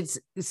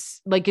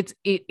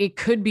 It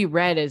could be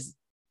read as,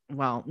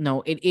 well,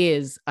 no, it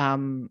is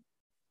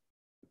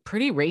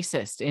pretty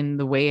racist in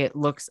the way it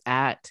looks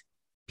at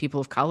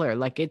people of color.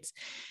 Like it's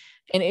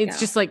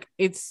just like,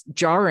 it's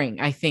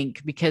jarring, I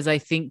think, because I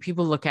think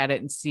people look at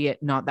it and see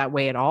it not that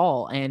way at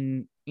all.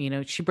 And,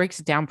 she breaks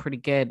it down pretty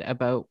good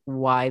about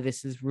why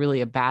this is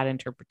really a bad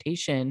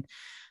interpretation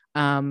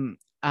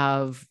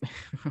of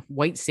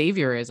white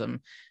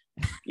saviorism.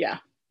 Yeah.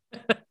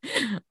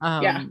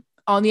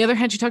 On the other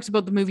hand, she talks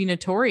about the movie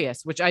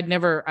Notorious, which I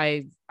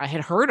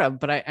had heard of,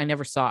 but I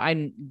never saw.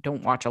 I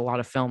don't watch a lot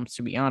of films,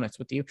 to be honest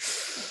with you.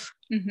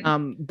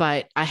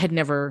 But I had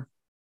never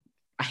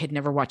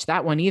watched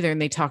that one either.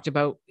 And they talked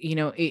about,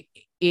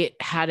 it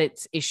had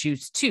its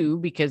issues too,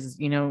 because,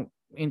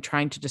 in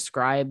trying to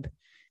describe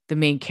the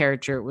main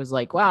character, it was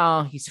like,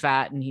 wow, he's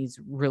fat and he's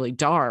really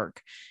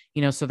dark,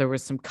 so there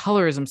was some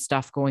colorism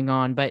stuff going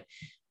on, but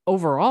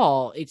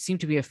overall, it seemed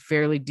to be a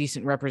fairly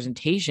decent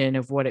representation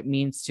of what it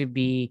means to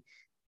be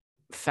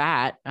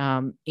fat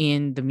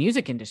in the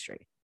music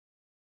industry.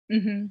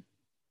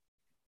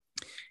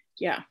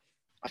 Yeah,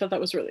 I thought that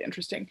was really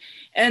interesting.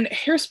 And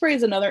Hairspray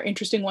is another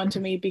interesting one to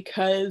me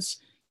because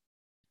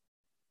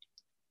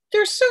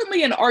there's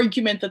certainly an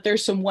argument that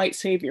there's some white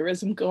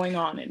saviorism going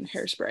on in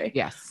Hairspray.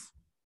 Yes.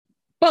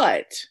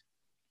 But,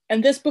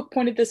 and this book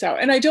pointed this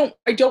out, and I don't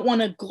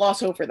want to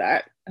gloss over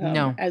that.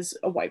 No. As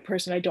a white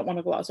person, I don't want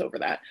to gloss over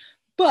that.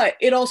 But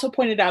it also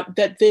pointed out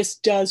that this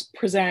does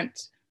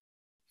present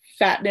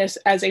fatness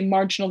as a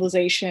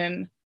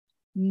marginalization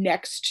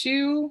next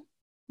to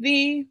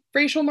the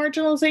racial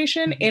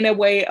marginalization in a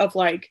way of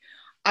like,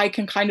 I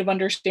can kind of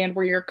understand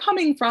where you're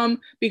coming from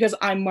because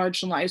I'm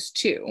marginalized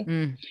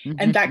too.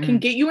 And that can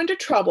get you into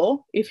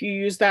trouble if you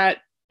use that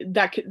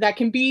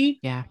can be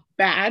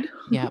bad.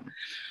 Yeah.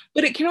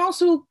 But it can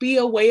also be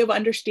a way of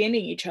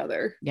understanding each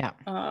other. Yeah.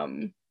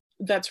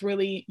 That's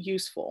really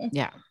useful.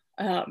 Yeah.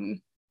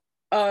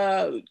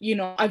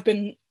 I've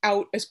been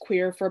out as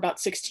queer for about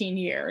 16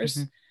 years,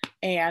 Mm-hmm.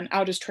 and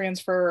out as trans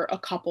for a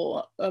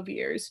couple of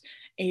years,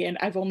 and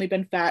I've only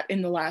been fat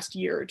in the last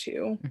year or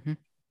two. Mm-hmm.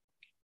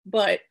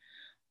 But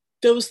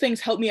those things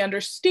help me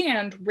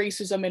understand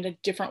racism in a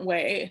different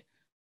way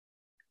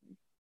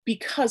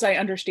because I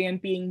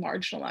understand being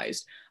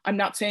marginalized. I'm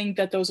not saying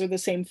that those are the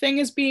same thing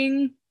as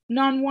being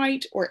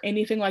non-white or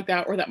anything like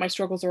that, or that my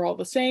struggles are all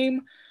the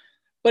same,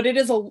 but it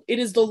is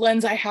the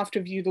lens I have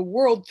to view the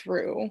world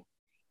through,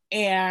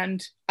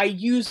 and I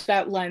use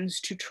that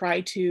lens to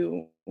try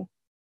to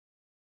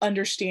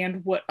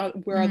understand where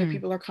other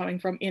people are coming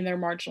from in their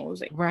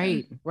marginalization.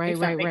 Right. If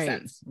that makes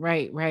sense.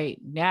 Right.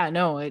 Yeah,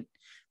 no, it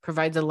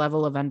provides a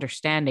level of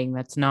understanding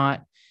that's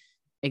not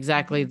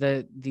exactly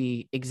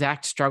the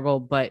exact struggle,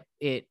 but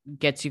it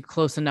gets you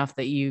close enough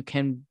that you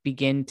can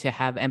begin to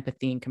have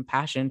empathy and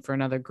compassion for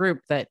another group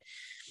that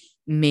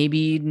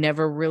maybe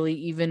never really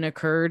even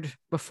occurred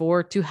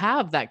before to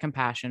have that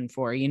compassion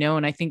for,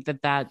 and I think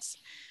that's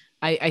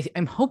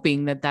I'm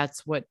hoping that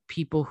that's what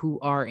people who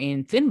are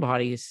in thin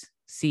bodies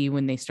see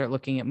when they start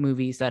looking at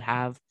movies that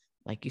have,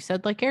 like you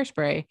said, like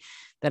Hairspray,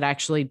 that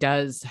actually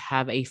does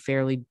have a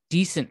fairly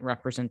decent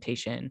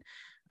representation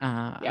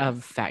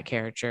of fat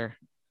character,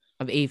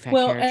 of a fat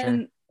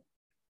character.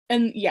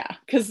 And yeah,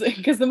 because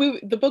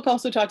the book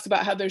also talks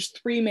about how there's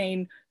three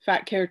main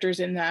fat characters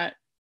in that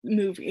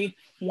movie.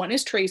 One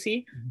is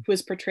Tracy, who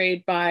is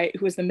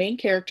the main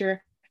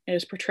character and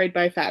is portrayed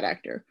by a fat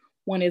actor.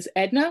 One is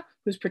Edna,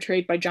 who's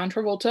portrayed by John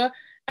Travolta,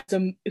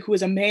 who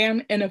is a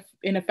man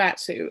in a fat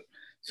suit.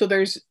 So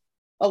there's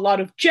a lot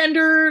of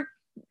gender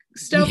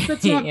stuff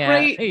that's not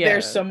great.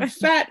 There's some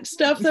fat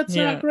stuff that's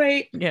not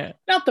great.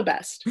 Not the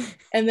best.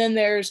 And then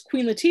there's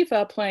Queen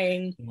Latifah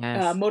playing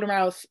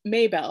Motormouth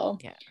Maybelle.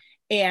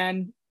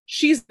 And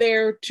she's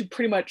there to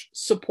pretty much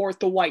support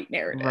the white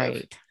narrative.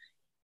 Right.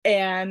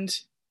 And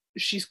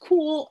she's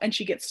cool and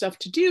she gets stuff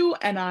to do.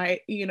 And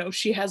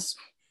she has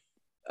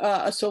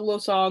a solo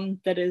song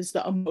that is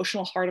the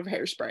emotional heart of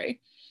Hairspray.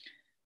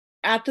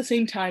 At the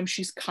same time,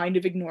 she's kind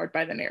of ignored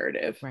by the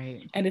narrative.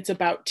 Right. And it's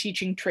about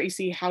teaching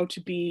Tracy how to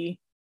be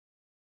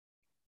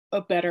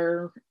a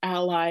better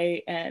ally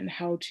and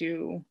how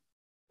to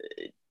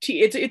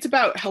it's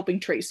about helping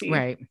Tracy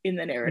in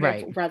the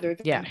narrative rather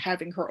than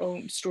having her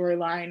own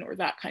storyline or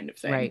that kind of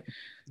thing. Right.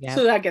 Yeah.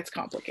 So that gets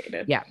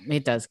complicated. Yeah,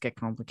 it does get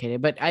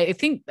complicated. But I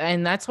think,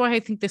 and that's why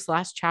I think this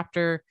last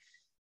chapter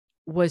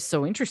was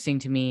so interesting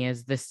to me,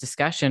 is this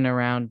discussion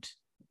around,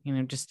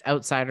 just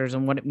outsiders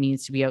and what it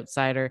means to be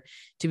outsider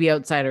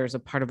as a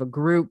part of a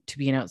group, to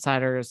be an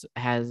outsider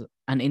as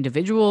an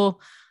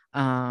individual,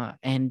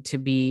 and to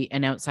be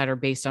an outsider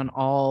based on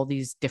all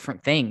these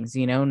different things,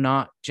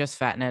 not just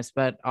fatness,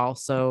 but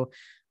also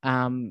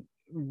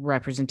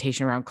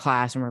representation around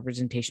class and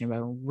representation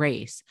around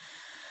race.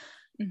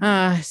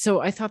 So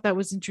I thought that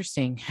was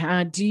interesting.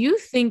 Do you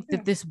think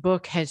that this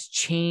book has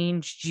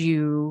changed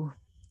you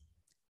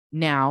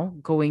now,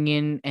 going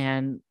in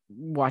and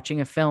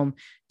watching a film?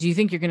 Do you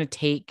think you're going to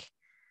take,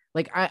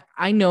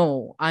 I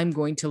know I'm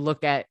going to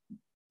look at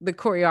the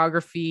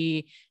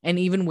choreography and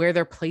even where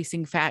they're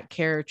placing fat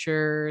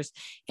characters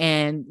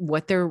and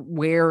what they're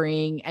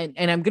wearing.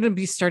 And I'm going to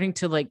be starting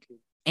to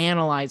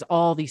analyze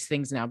all these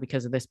things now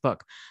because of this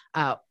book.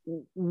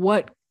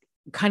 What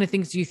kind of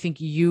things do you think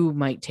you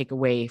might take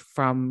away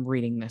from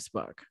reading this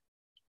book?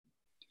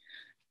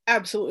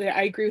 Absolutely.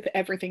 I agree with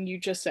everything you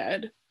just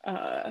said.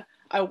 I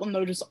will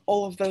notice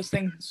all of those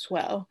things as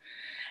well.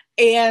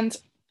 And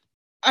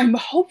I'm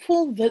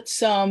hopeful that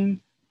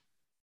some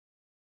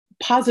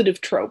positive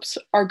tropes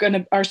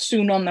are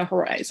soon on the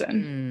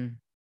horizon.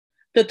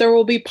 That there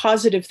will be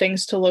positive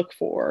things to look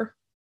for,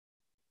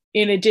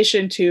 in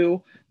addition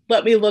to,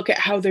 let me look at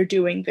how they're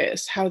doing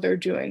this, how they're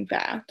doing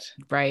that.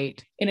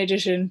 Right. In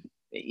addition,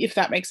 if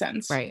that makes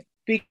sense. Right.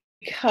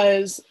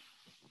 Because,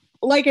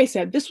 like I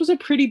said, this was a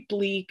pretty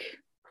bleak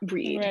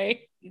read. Right.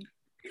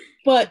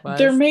 But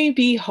there may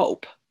be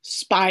hope.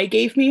 Spy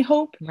gave me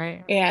hope.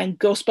 Right. And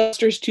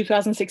Ghostbusters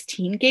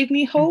 2016 gave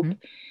me hope.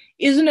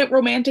 Isn't It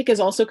Romantic is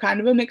also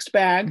kind of a mixed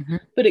bag,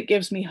 but it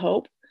gives me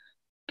hope.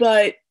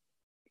 But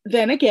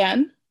then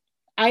again,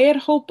 I had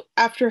hope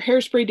after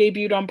Hairspray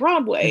debuted on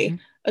Broadway,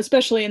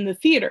 especially in the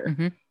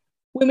theater.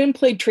 Women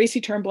played Tracy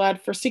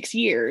Turnblad for 6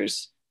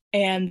 years,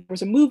 and there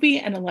was a movie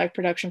and a live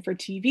production for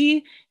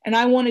TV, and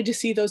I wanted to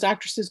see those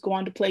actresses go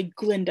on to play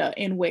Glinda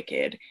in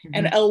Wicked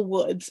and Elle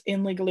Woods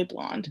in Legally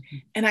Blonde.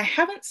 And I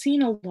haven't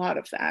seen a lot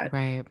of that.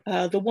 Right.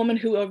 The woman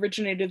who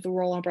originated the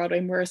role on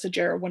Broadway, Marissa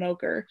Jarrett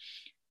Winokur,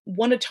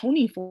 won a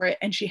Tony for it,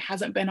 and she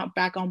hasn't been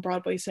back on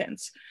Broadway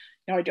since.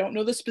 Now, I don't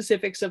know the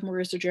specifics of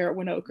Marissa Jarrett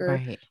Winokur.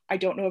 Right. I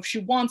don't know if she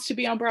wants to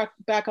be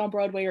back on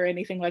Broadway or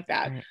anything like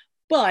that. Right.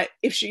 But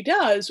if she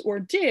does or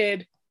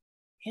did,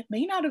 it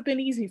may not have been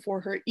easy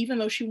for her, even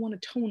though she won a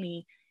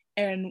Tony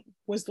and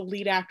was the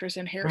lead actress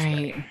in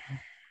Hairspray. Right.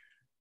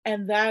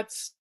 And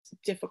that's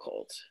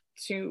difficult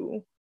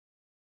to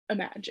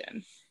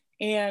imagine.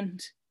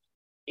 And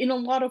in a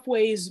lot of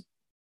ways,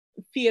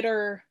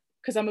 theater,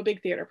 because I'm a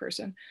big theater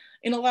person,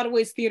 in a lot of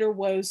ways, theater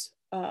was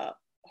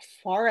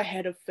far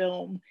ahead of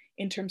film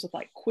in terms of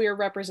like queer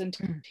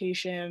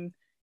representation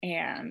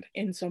and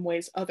in some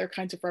ways other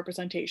kinds of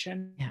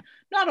representation. Yeah.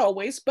 Not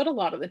always, but a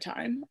lot of the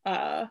time.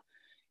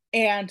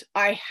 And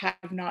I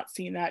have not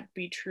seen that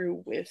be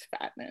true with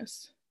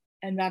fatness.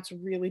 And that's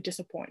really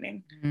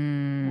disappointing.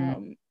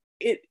 I'm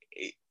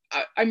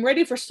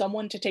ready for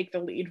someone to take the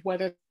lead,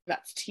 whether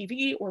that's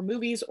TV or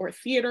movies or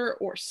theater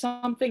or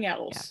something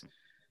else. Yeah.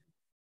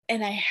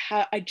 And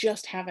I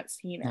just haven't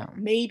seen it. No.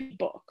 Maybe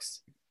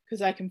books,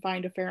 because I can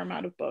find a fair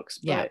amount of books,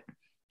 but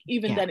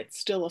even then it's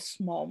still a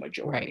small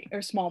majority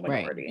or small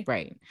minority.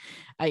 Right.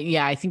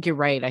 Yeah, I think you're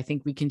right. I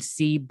think we can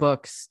see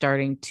books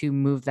starting to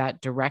move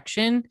that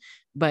direction,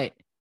 but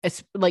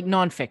it's like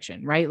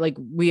nonfiction, right? Like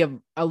we have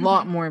a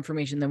lot more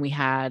information than we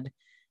had.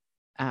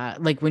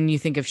 Like when you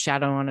think of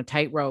Shadow on a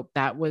Tightrope,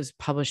 that was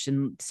published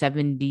in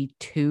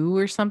 72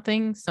 or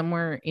something,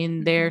 somewhere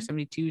in there,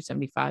 72,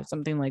 75,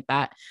 something like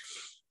that.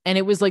 And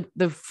it was like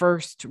the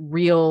first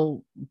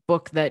real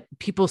book that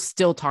people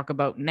still talk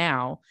about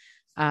now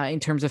in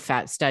terms of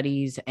fat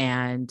studies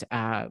and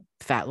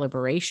fat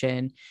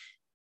liberation.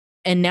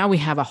 And now we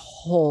have a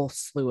whole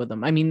slew of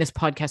them. I mean, this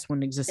podcast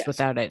wouldn't exist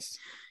without it,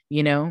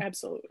 you know?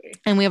 Absolutely.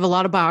 And we have a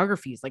lot of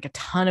biographies, like a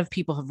ton of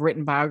people have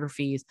written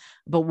biographies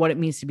about what it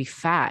means to be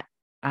fat,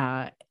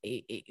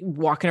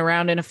 walking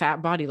around in a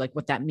fat body, like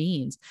what that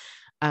means.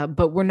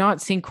 But we're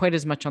not seeing quite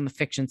as much on the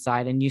fiction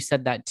side. And you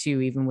said that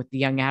too, even with the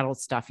young adult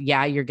stuff.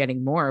 Yeah, you're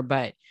getting more,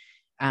 but,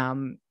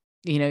 you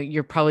know,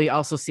 you're probably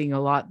also seeing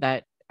a lot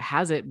that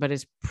has it, but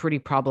is pretty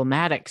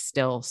problematic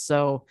still.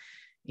 So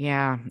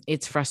yeah,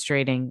 it's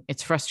frustrating.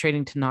 It's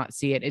frustrating to not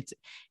see it.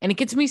 And it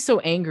gets me so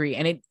angry.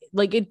 And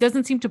it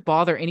doesn't seem to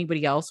bother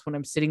anybody else when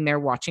I'm sitting there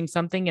watching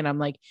something and I'm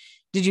like,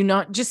 did you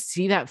not just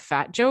see that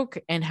fat joke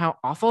and how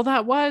awful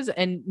that was?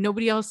 And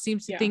nobody else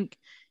seems to think.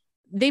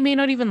 They may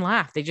not even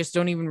laugh. They just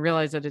don't even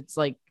realize that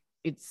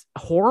it's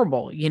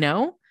horrible, you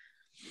know?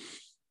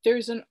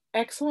 There's an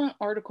excellent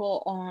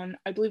article on,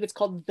 I believe it's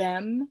called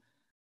Them.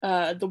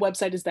 The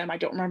website is Them. I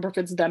don't remember if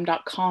it's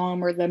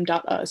them.com or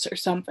them.us or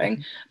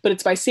something, but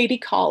it's by Sadie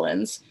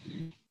Collins.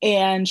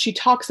 And she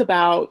talks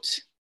about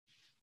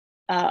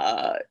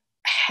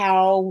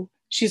how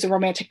she's a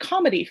romantic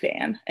comedy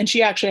fan. And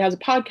she actually has a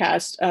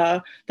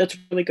podcast that's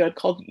really good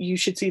called You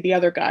Should See the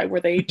Other Guy,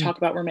 where they talk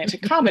about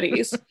romantic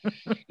comedies.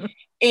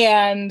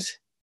 And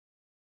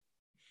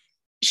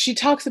she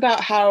talks about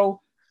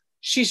how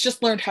she's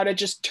just learned how to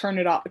just turn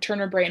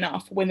her brain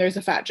off when there's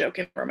a fat joke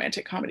in a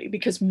romantic comedy,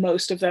 because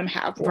most of them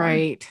have one.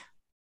 Right.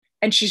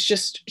 And she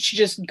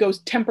just goes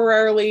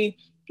temporarily,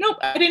 nope,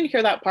 I didn't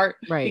hear that part.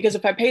 Right. Because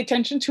if I pay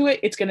attention to it,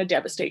 it's going to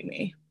devastate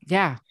me.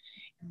 Yeah.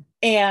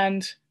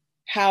 And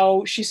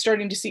how she's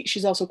starting to see,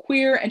 she's also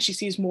queer, and she's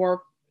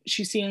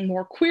seeing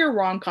more queer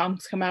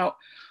rom-coms come out,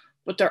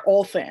 but they're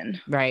all thin.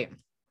 Right.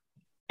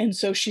 And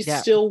so she's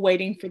still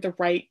waiting for the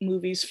right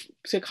movies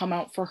to come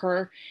out for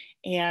her,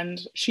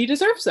 and she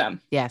deserves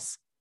them. Yes.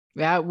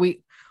 Yeah,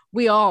 we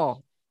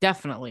all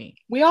definitely.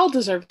 We all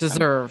deserve.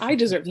 I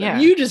deserve them. Yeah.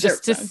 You deserve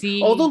just to them.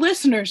 See all the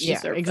listeners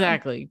deserve them.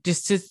 Exactly.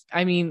 Just to,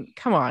 I mean,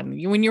 come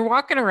on. When you're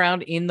walking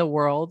around in the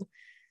world,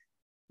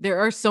 there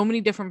are so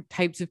many different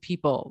types of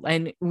people,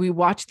 and we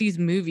watch these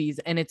movies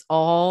and it's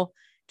all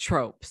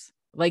tropes.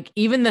 Like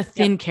even the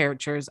thin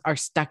characters are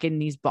stuck in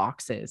these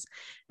boxes,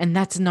 and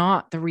that's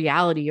not the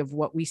reality of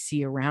what we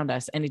see around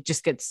us. And it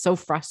just gets so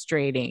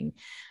frustrating.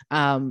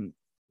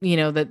 You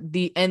know,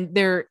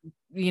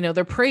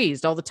 they're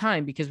praised all the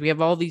time because we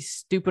have all these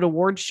stupid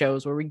award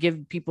shows where we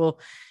give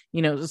people,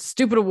 you know,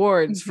 stupid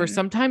awards for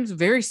sometimes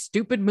very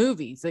stupid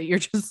movies that you're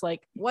just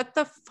like, what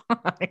the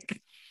fuck?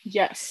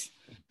 Yes.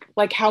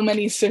 Like how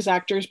many cis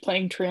actors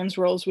playing trans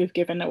roles we've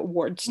given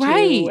awards to.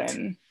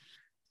 And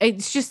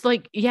it's just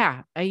like,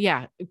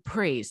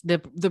 praise,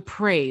 the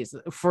praise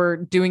for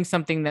doing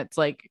something that's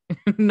like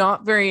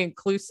not very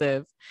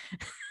inclusive.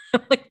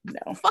 Like,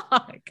 no.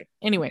 Fuck.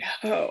 Anyway.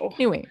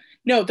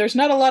 No, there's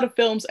not a lot of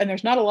films, and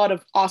there's not a lot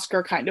of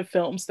Oscar kind of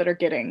films that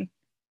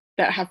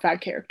have fat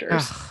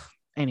characters.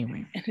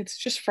 Anyway. And it's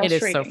just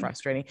frustrating. It is so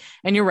frustrating.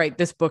 And you're right.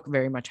 This book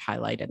very much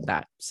highlighted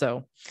that.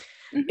 So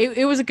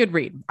it was a good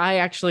read. I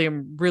actually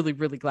am really,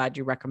 really glad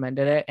you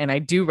recommended it. And I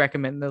do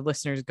recommend the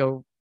listeners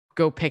go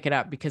pick it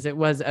up because it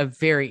was a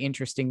very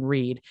interesting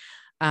read.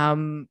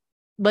 And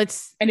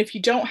if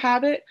you don't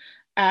have it,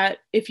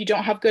 if you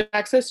don't have good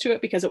access to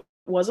it because it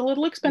was a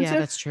little expensive,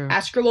 that's true.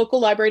 Ask your local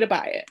library to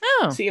buy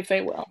it. See if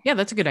they will. Yeah,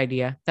 that's a good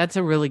idea. That's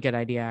a really good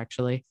idea,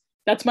 actually.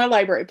 That's my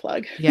library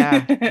plug.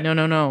 Yeah.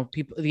 No.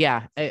 People.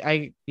 Yeah.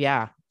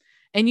 Yeah.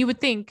 And you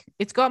would think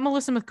it's got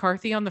Melissa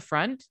McCarthy on the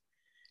front.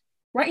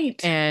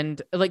 Right.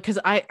 And like, cause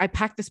I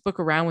packed this book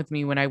around with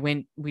me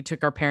when we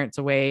took our parents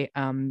away,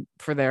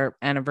 for their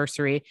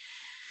anniversary.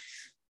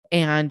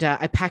 And,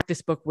 I packed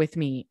this book with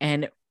me,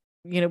 and,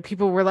 you know,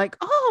 people were like,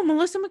 oh,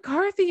 Melissa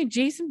McCarthy and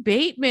Jason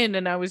Bateman.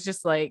 And I was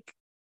just like,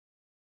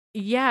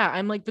 Yeah,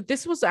 I'm like, but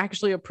this was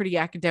actually a pretty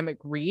academic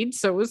read.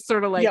 So it was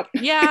sort of like, Yep.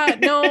 yeah,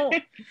 no,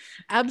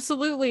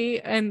 absolutely.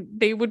 And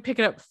they would pick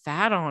it up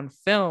fat on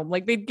film.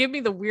 Like they'd give me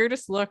the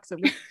weirdest looks.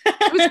 It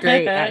was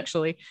great,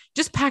 actually.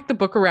 Just pack the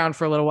book around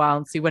for a little while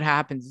and see what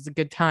happens. It's a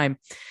good time.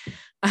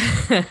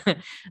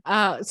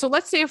 So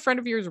let's say a friend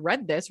of yours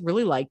read this,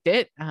 really liked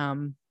it.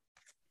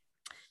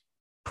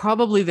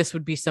 Probably this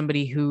would be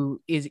somebody who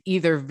is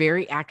either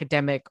very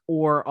academic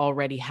or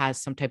already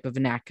has some type of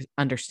an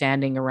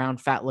understanding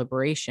around fat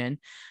liberation.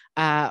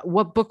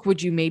 What book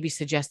would you maybe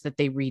suggest that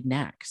they read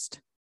next?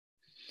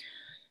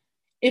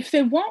 If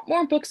they want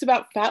more books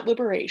about fat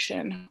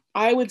liberation,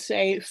 I would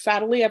say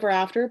Fattily Ever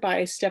After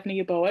by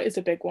Stephanie Yeboah is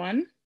a big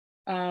one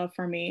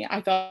for me.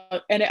 I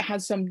thought, and it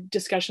has some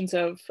discussions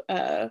of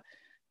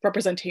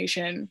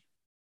representation,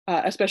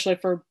 especially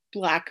for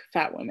Black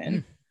fat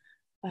women.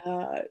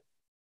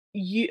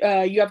 You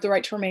Have the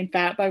Right to Remain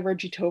Fat by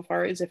Virgie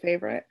Tofar is a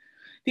favorite.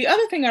 The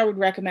other thing I would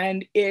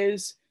recommend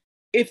is,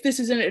 if this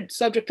isn't a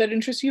subject that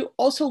interests you,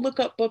 also look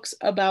up books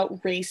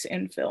about race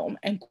in film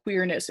and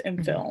queerness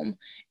in film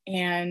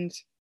and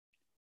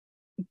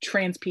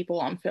trans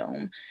people on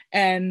film,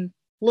 and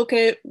look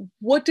at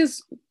what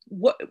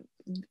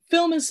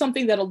film is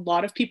something that a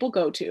lot of people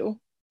go to.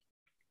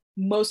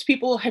 Most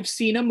people have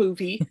seen a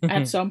movie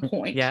at some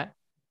point. Yeah.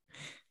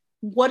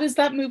 What is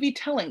that movie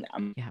telling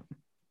them? Yeah.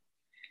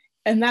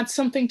 And that's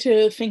something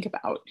to think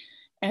about.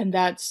 And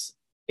that's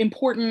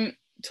important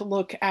to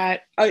look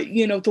at,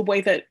 the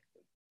way that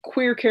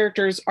queer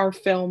characters are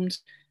filmed.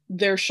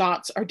 Their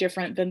shots are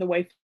different than the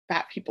way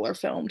fat people are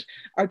filmed,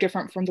 are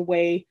different from the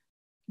way,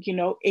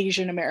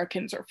 Asian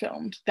Americans are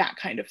filmed, that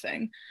kind of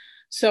thing.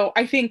 So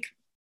I think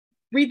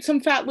read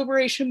some fat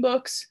liberation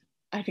books.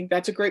 I think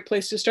that's a great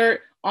place to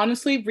start.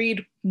 Honestly,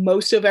 read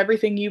most of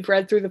everything you've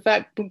read through the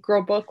Fat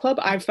Girl Book Club.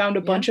 I've found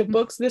a bunch of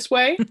books this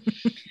way,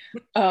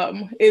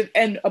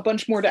 and a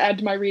bunch more to add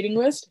to my reading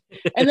list.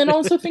 And then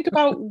also think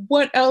about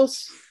what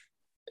else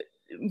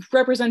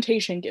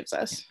representation gives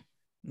us.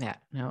 Yeah,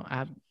 no,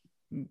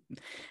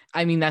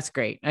 I mean, that's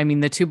great. I mean,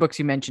 the two books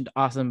you mentioned,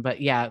 awesome. But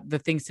yeah, the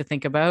things to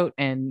think about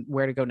and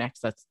where to go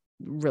next, that's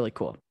really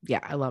cool. Yeah,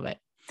 I love it.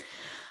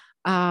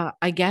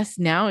 I guess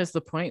now is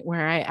the point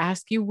where I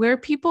ask you where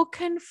people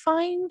can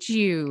find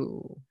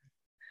you.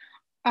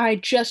 I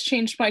just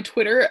changed my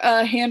Twitter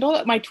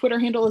handle. My Twitter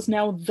handle is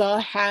now The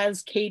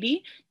Has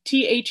Katy,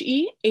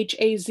 TheHazCady,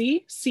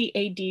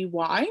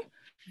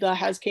 The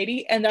Has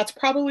Katy, and that's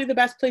probably the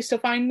best place to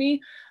find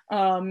me.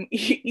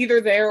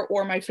 Either there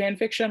or my fan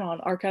fiction on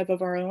Archive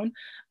of Our Own,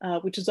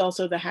 which is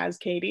also The Has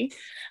Katy.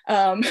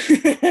 And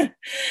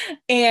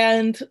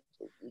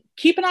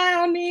keep an eye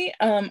on me.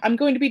 I'm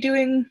going to be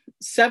doing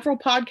several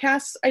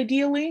podcasts,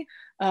 ideally.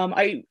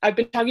 I've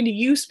been talking to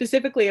you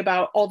specifically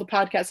about all the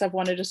podcasts I've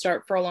wanted to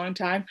start for a long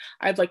time.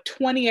 I have like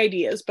 20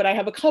 ideas, but I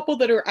have a couple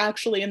that are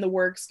actually in the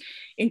works,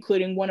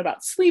 including one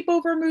about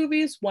sleepover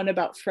movies, one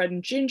about Fred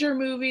and Ginger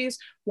movies,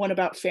 one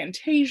about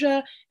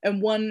Fantasia,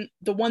 and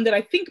the one that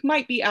I think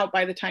might be out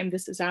by the time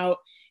this is out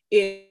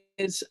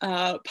is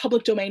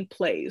public domain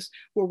plays,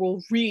 where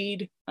we'll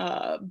read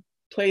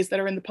plays that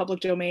are in the public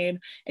domain,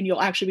 and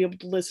you'll actually be able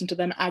to listen to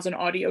them as an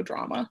audio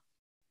drama.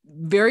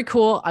 Very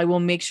cool. I will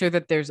make sure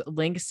that there's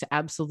links to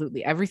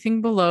absolutely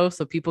everything below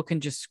so people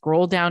can just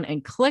scroll down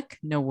and click.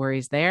 No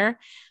worries there.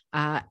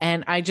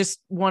 And I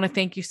just want to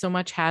thank you so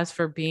much, Haz,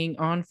 for being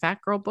on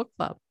Fat Girl Book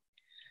Club.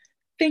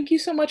 Thank you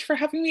so much for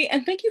having me.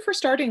 And thank you for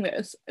starting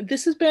this.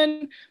 This has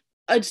been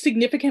a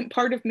significant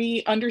part of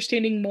me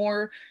understanding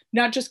more,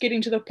 not just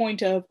getting to the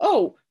point of,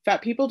 oh,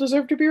 fat people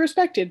deserve to be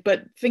respected,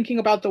 but thinking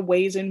about the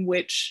ways in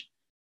which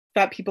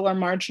fat people are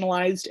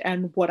marginalized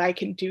and what I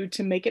can do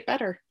to make it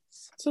better.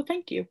 So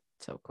thank you.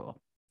 So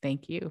cool.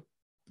 Thank you.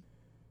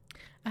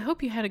 I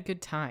hope you had a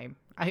good time.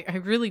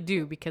 I really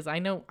do, because I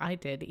know I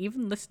did.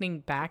 Even listening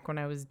back when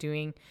I was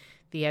doing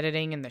the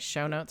editing and the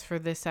show notes for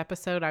this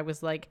episode, I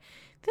was like,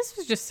 this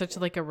was just such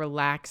like a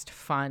relaxed,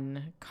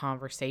 fun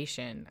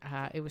conversation.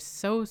 It was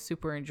so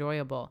super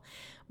enjoyable,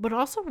 but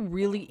also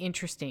really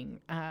interesting.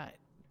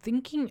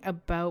 Thinking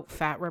about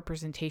fat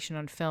representation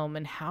on film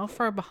and how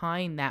far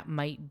behind that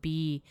might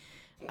be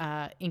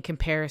in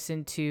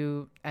comparison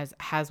to, as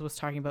Haz was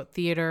talking about,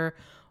 theater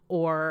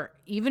or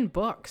even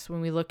books.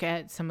 When we look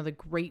at some of the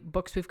great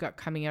books we've got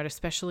coming out,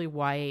 especially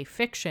YA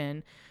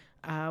fiction,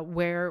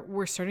 where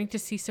we're starting to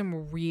see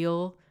some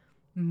real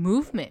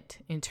movement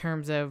in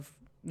terms of,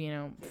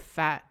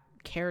 fat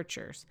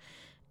characters.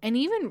 And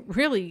even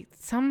really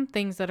some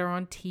things that are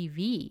on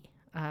TV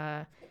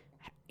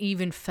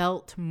even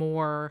felt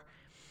more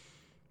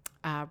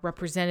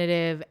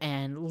representative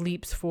and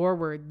leaps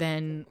forward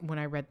than when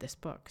I read this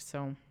book.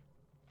 So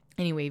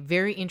anyway,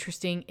 very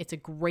interesting. It's a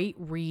great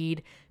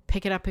read.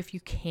 Pick it up if you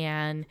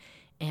can.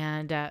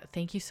 And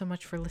thank you so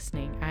much for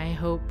listening. I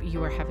hope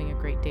you are having a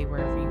great day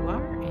wherever you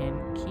are,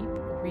 and keep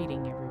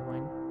reading, everyone.